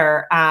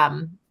teaser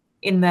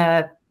in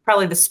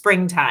probably the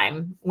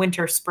springtime,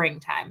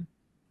 springtime.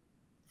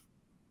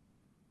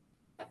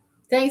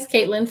 Thanks,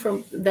 Caitlin,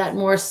 for that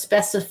more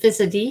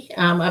specificity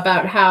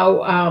about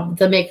how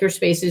the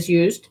makerspace is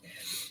used.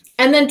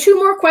 And then 2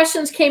 more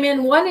questions came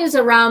in. One is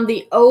around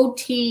the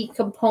OT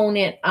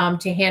component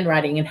to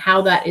handwriting and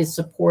how that is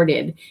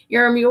supported.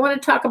 Yoram, you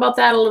want to talk about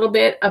that a little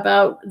bit,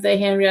 about the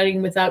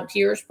Handwriting Without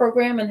Tears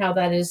program and how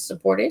that is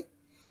supported?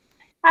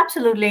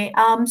 Absolutely.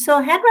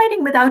 So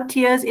Handwriting Without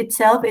Tears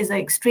itself is an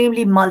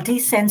extremely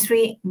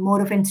multi-sensory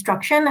mode of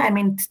instruction. I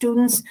mean,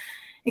 students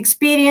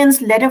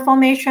experience letter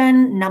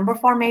formation, number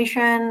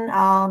formation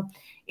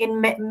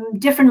in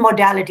different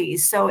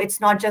modalities. So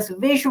it's not just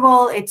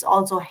visual, it's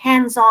also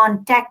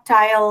hands-on,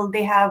 tactile.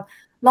 They have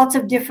lots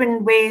of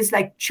different ways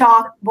like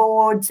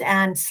chalkboards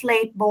and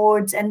slate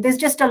boards. And there's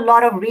just a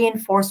lot of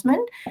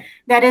reinforcement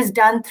that is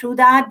done through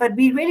that. But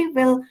we really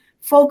will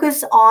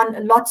focus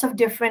on lots of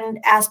different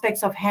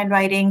aspects of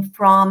handwriting,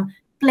 from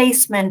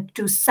placement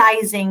to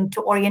sizing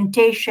to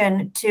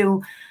orientation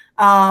to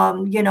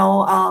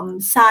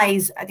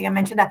size. I think I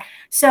mentioned that.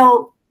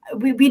 So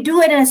we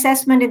do an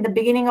assessment in the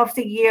beginning of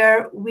the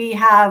year. We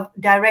have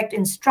direct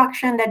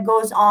instruction that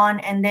goes on,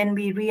 and then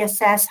we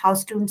reassess how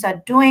students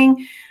are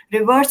doing.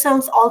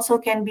 Reversals also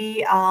can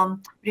be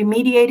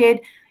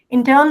remediated.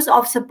 In terms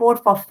of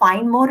support for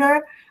fine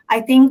motor, I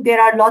think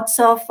there are lots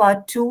of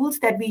tools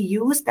that we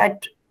use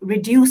that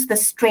reduce the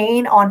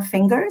strain on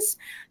fingers.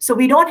 So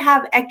we don't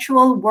have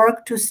actual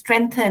work to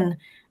strengthen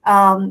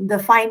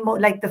the fine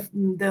motor, like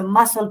the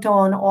muscle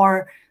tone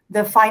or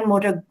the fine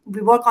motor.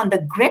 We work on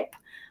the grip,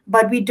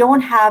 but we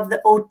don't have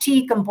the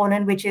OT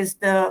component, which is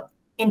the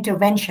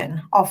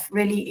intervention of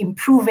really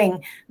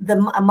improving the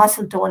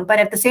muscle tone. But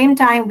at the same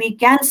time, we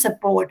can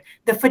support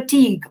the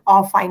fatigue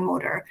of fine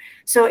motor.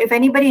 So if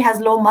anybody has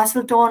low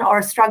muscle tone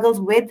or struggles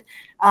with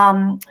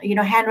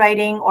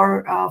handwriting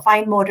or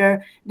fine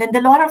motor, then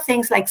there are a lot of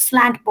things like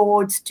slant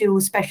boards to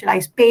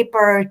specialized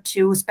paper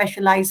to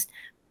specialized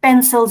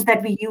pencils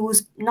that we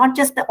use, not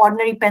just the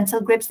ordinary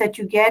pencil grips that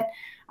you get.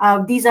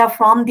 These are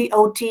from the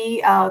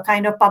OT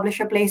kind of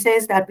publisher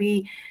places that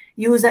we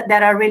use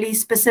that are really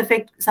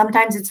specific.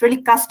 Sometimes it's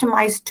really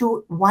customized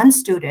to one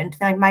student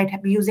that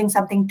might be using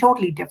something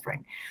totally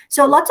different.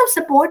 So lots of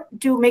support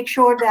to make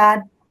sure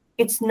that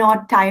it's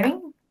not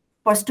tiring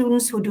for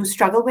students who do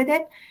struggle with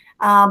it.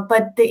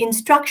 But the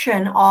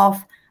instruction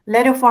of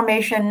letter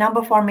formation,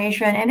 number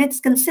formation, and it's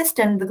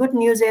consistent. The good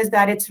news is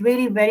that it's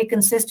really very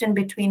consistent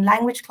between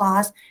language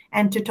class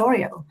and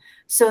tutorial.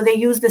 So they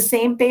use the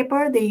same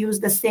paper, they use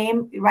the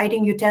same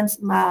writing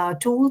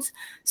tools.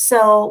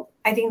 So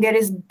I think there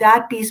is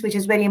that piece which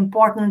is very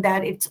important,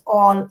 that it's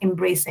all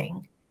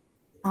embracing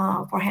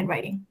for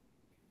handwriting.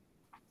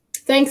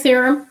 Thanks,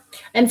 Yoram.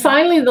 And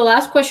finally, the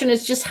last question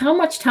is just how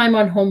much time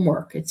on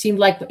homework? It seemed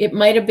like it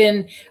might have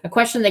been a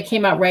question that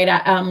came out right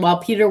while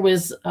Peter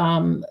was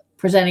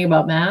presenting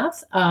about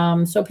math.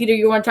 So Peter,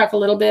 you want to talk a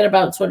little bit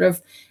about sort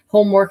of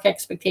homework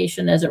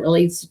expectation as it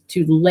relates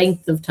to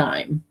length of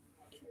time?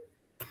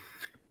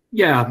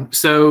 Yeah,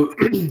 so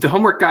the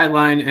homework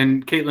guideline,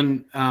 and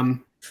Caitlin,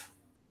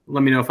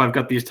 let me know if I've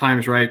got these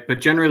times right, but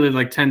generally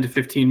like 10 to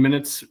 15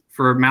 minutes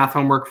for math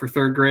homework for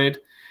third grade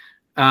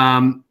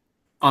on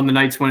the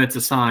nights when it's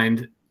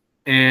assigned.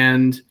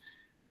 And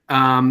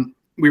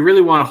we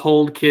really want to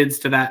hold kids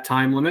to that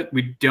time limit.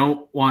 We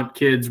don't want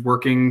kids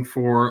working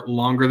for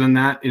longer than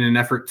that in an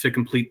effort to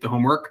complete the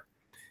homework.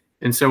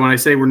 And so when I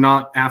say we're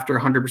not after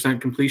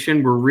 100%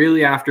 completion, we're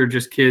really after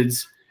just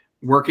kids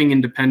working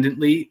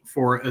independently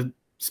for a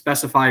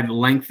specified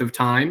length of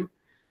time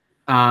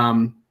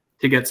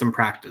to get some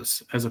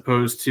practice, as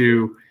opposed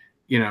to,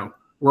 you know,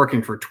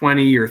 working for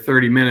 20 or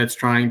 30 minutes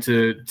trying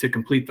to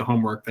complete the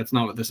homework. That's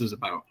not what this is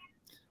about.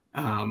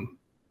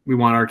 We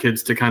want our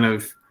kids to kind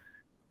of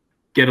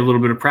get a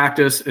little bit of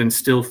practice and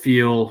still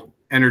feel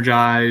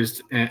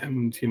energized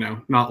and, you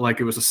know, not like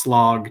it was a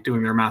slog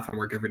doing their math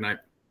homework every night.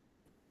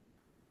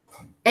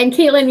 And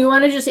Caitlin, you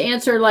want to just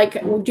answer, like,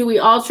 do we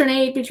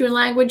alternate between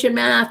language and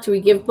math? Do we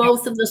give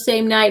both of the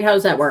same night? How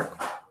does that work?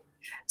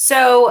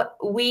 So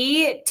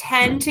we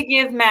tend to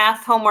give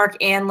math homework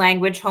and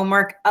language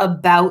homework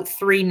about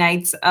 3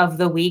 nights of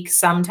the week,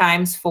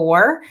 sometimes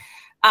 4.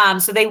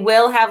 So they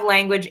will have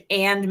language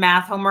and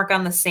math homework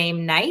on the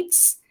same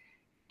nights.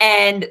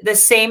 And the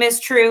same is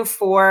true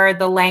for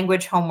the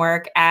language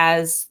homework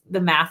as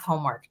the math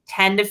homework.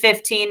 10 to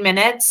 15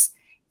 minutes,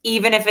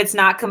 even if it's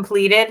not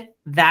completed,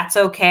 that's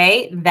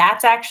okay.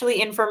 That's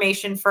actually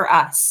information for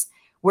us.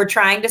 We're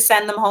trying to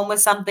send them home with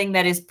something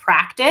that is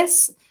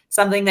practice,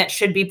 something that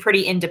should be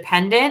pretty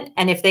independent.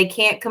 And if they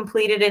can't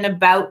complete it in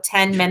about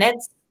 10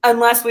 minutes,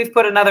 unless we've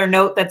put another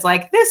note that's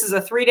like, this is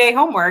a 3-day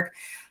homework,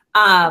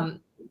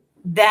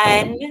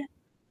 then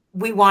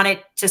we want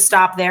it to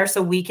stop there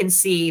so we can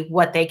see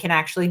what they can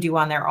actually do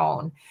on their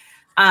own.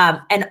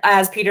 And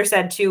as Peter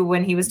said too,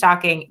 when he was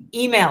talking,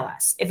 email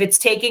us. If it's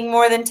taking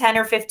more than 10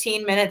 or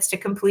 15 minutes to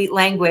complete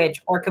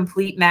language or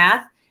complete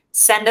math,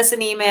 send us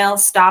an email,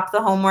 stop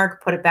the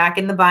homework, put it back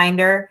in the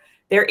binder.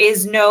 There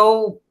is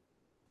no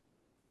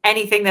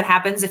anything that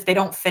happens if they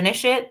don't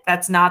finish it.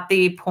 That's not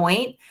the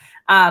point.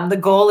 The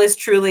goal is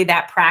truly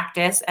that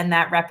practice and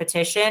that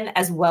repetition,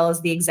 as well as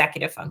the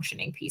executive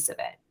functioning piece of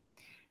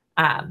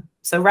it.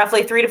 So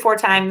roughly 3 to 4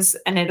 times,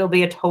 and it'll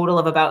be a total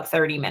of about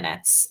 30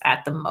 minutes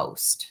at the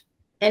most.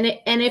 And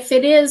if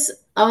it is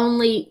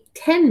only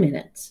 10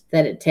 minutes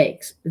that it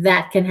takes,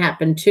 that can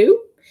happen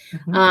too.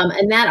 Mm-hmm.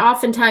 And that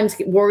oftentimes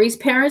worries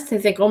parents. They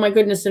think, oh my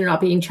goodness, they're not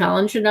being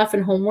challenged enough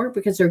in homework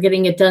because they're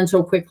getting it done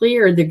so quickly,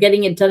 or they're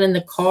getting it done in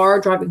the car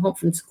driving home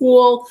from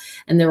school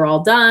and they're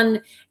all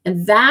done.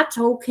 And that's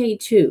okay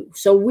too.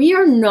 So we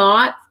are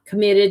not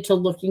committed to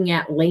looking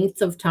at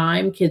length of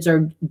time kids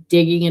are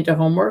digging into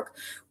homework.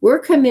 We're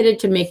committed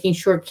to making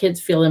sure kids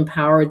feel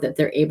empowered, that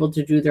they're able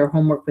to do their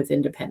homework with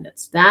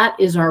independence. That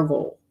is our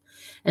goal.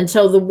 And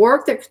so the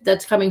work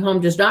that's coming home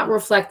does not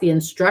reflect the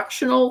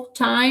instructional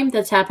time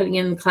that's happening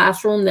in the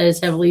classroom that is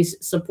heavily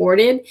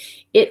supported.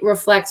 It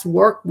reflects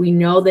work we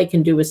know they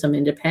can do with some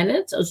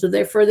independence. So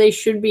therefore, they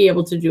should be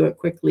able to do it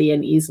quickly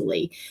and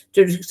easily.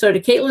 So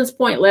to Caitlin's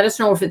point, let us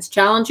know if it's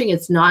challenging.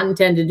 It's not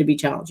intended to be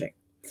challenging.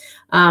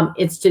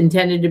 It's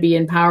intended to be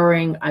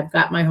empowering. I've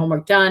got my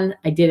homework done.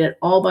 I did it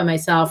all by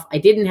myself. I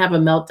didn't have a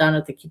meltdown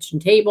at the kitchen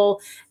table,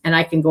 and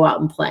I can go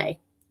out and play.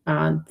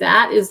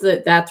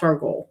 That's our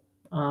goal.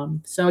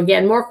 So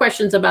again, more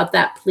questions about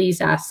that,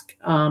 please ask.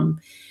 And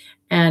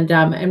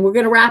we're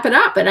going to wrap it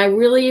up. And I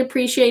really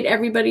appreciate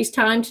everybody's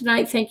time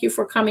tonight. Thank you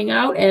for coming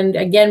out. And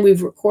again,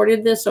 we've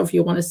recorded this, so if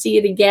you want to see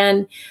it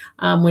again,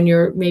 when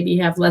you're maybe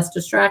have less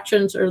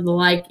distractions or the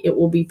like, it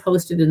will be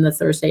posted in the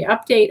Thursday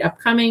update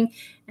upcoming.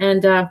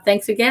 And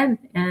thanks again.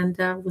 And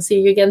we'll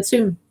see you again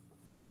soon.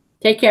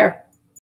 Take care.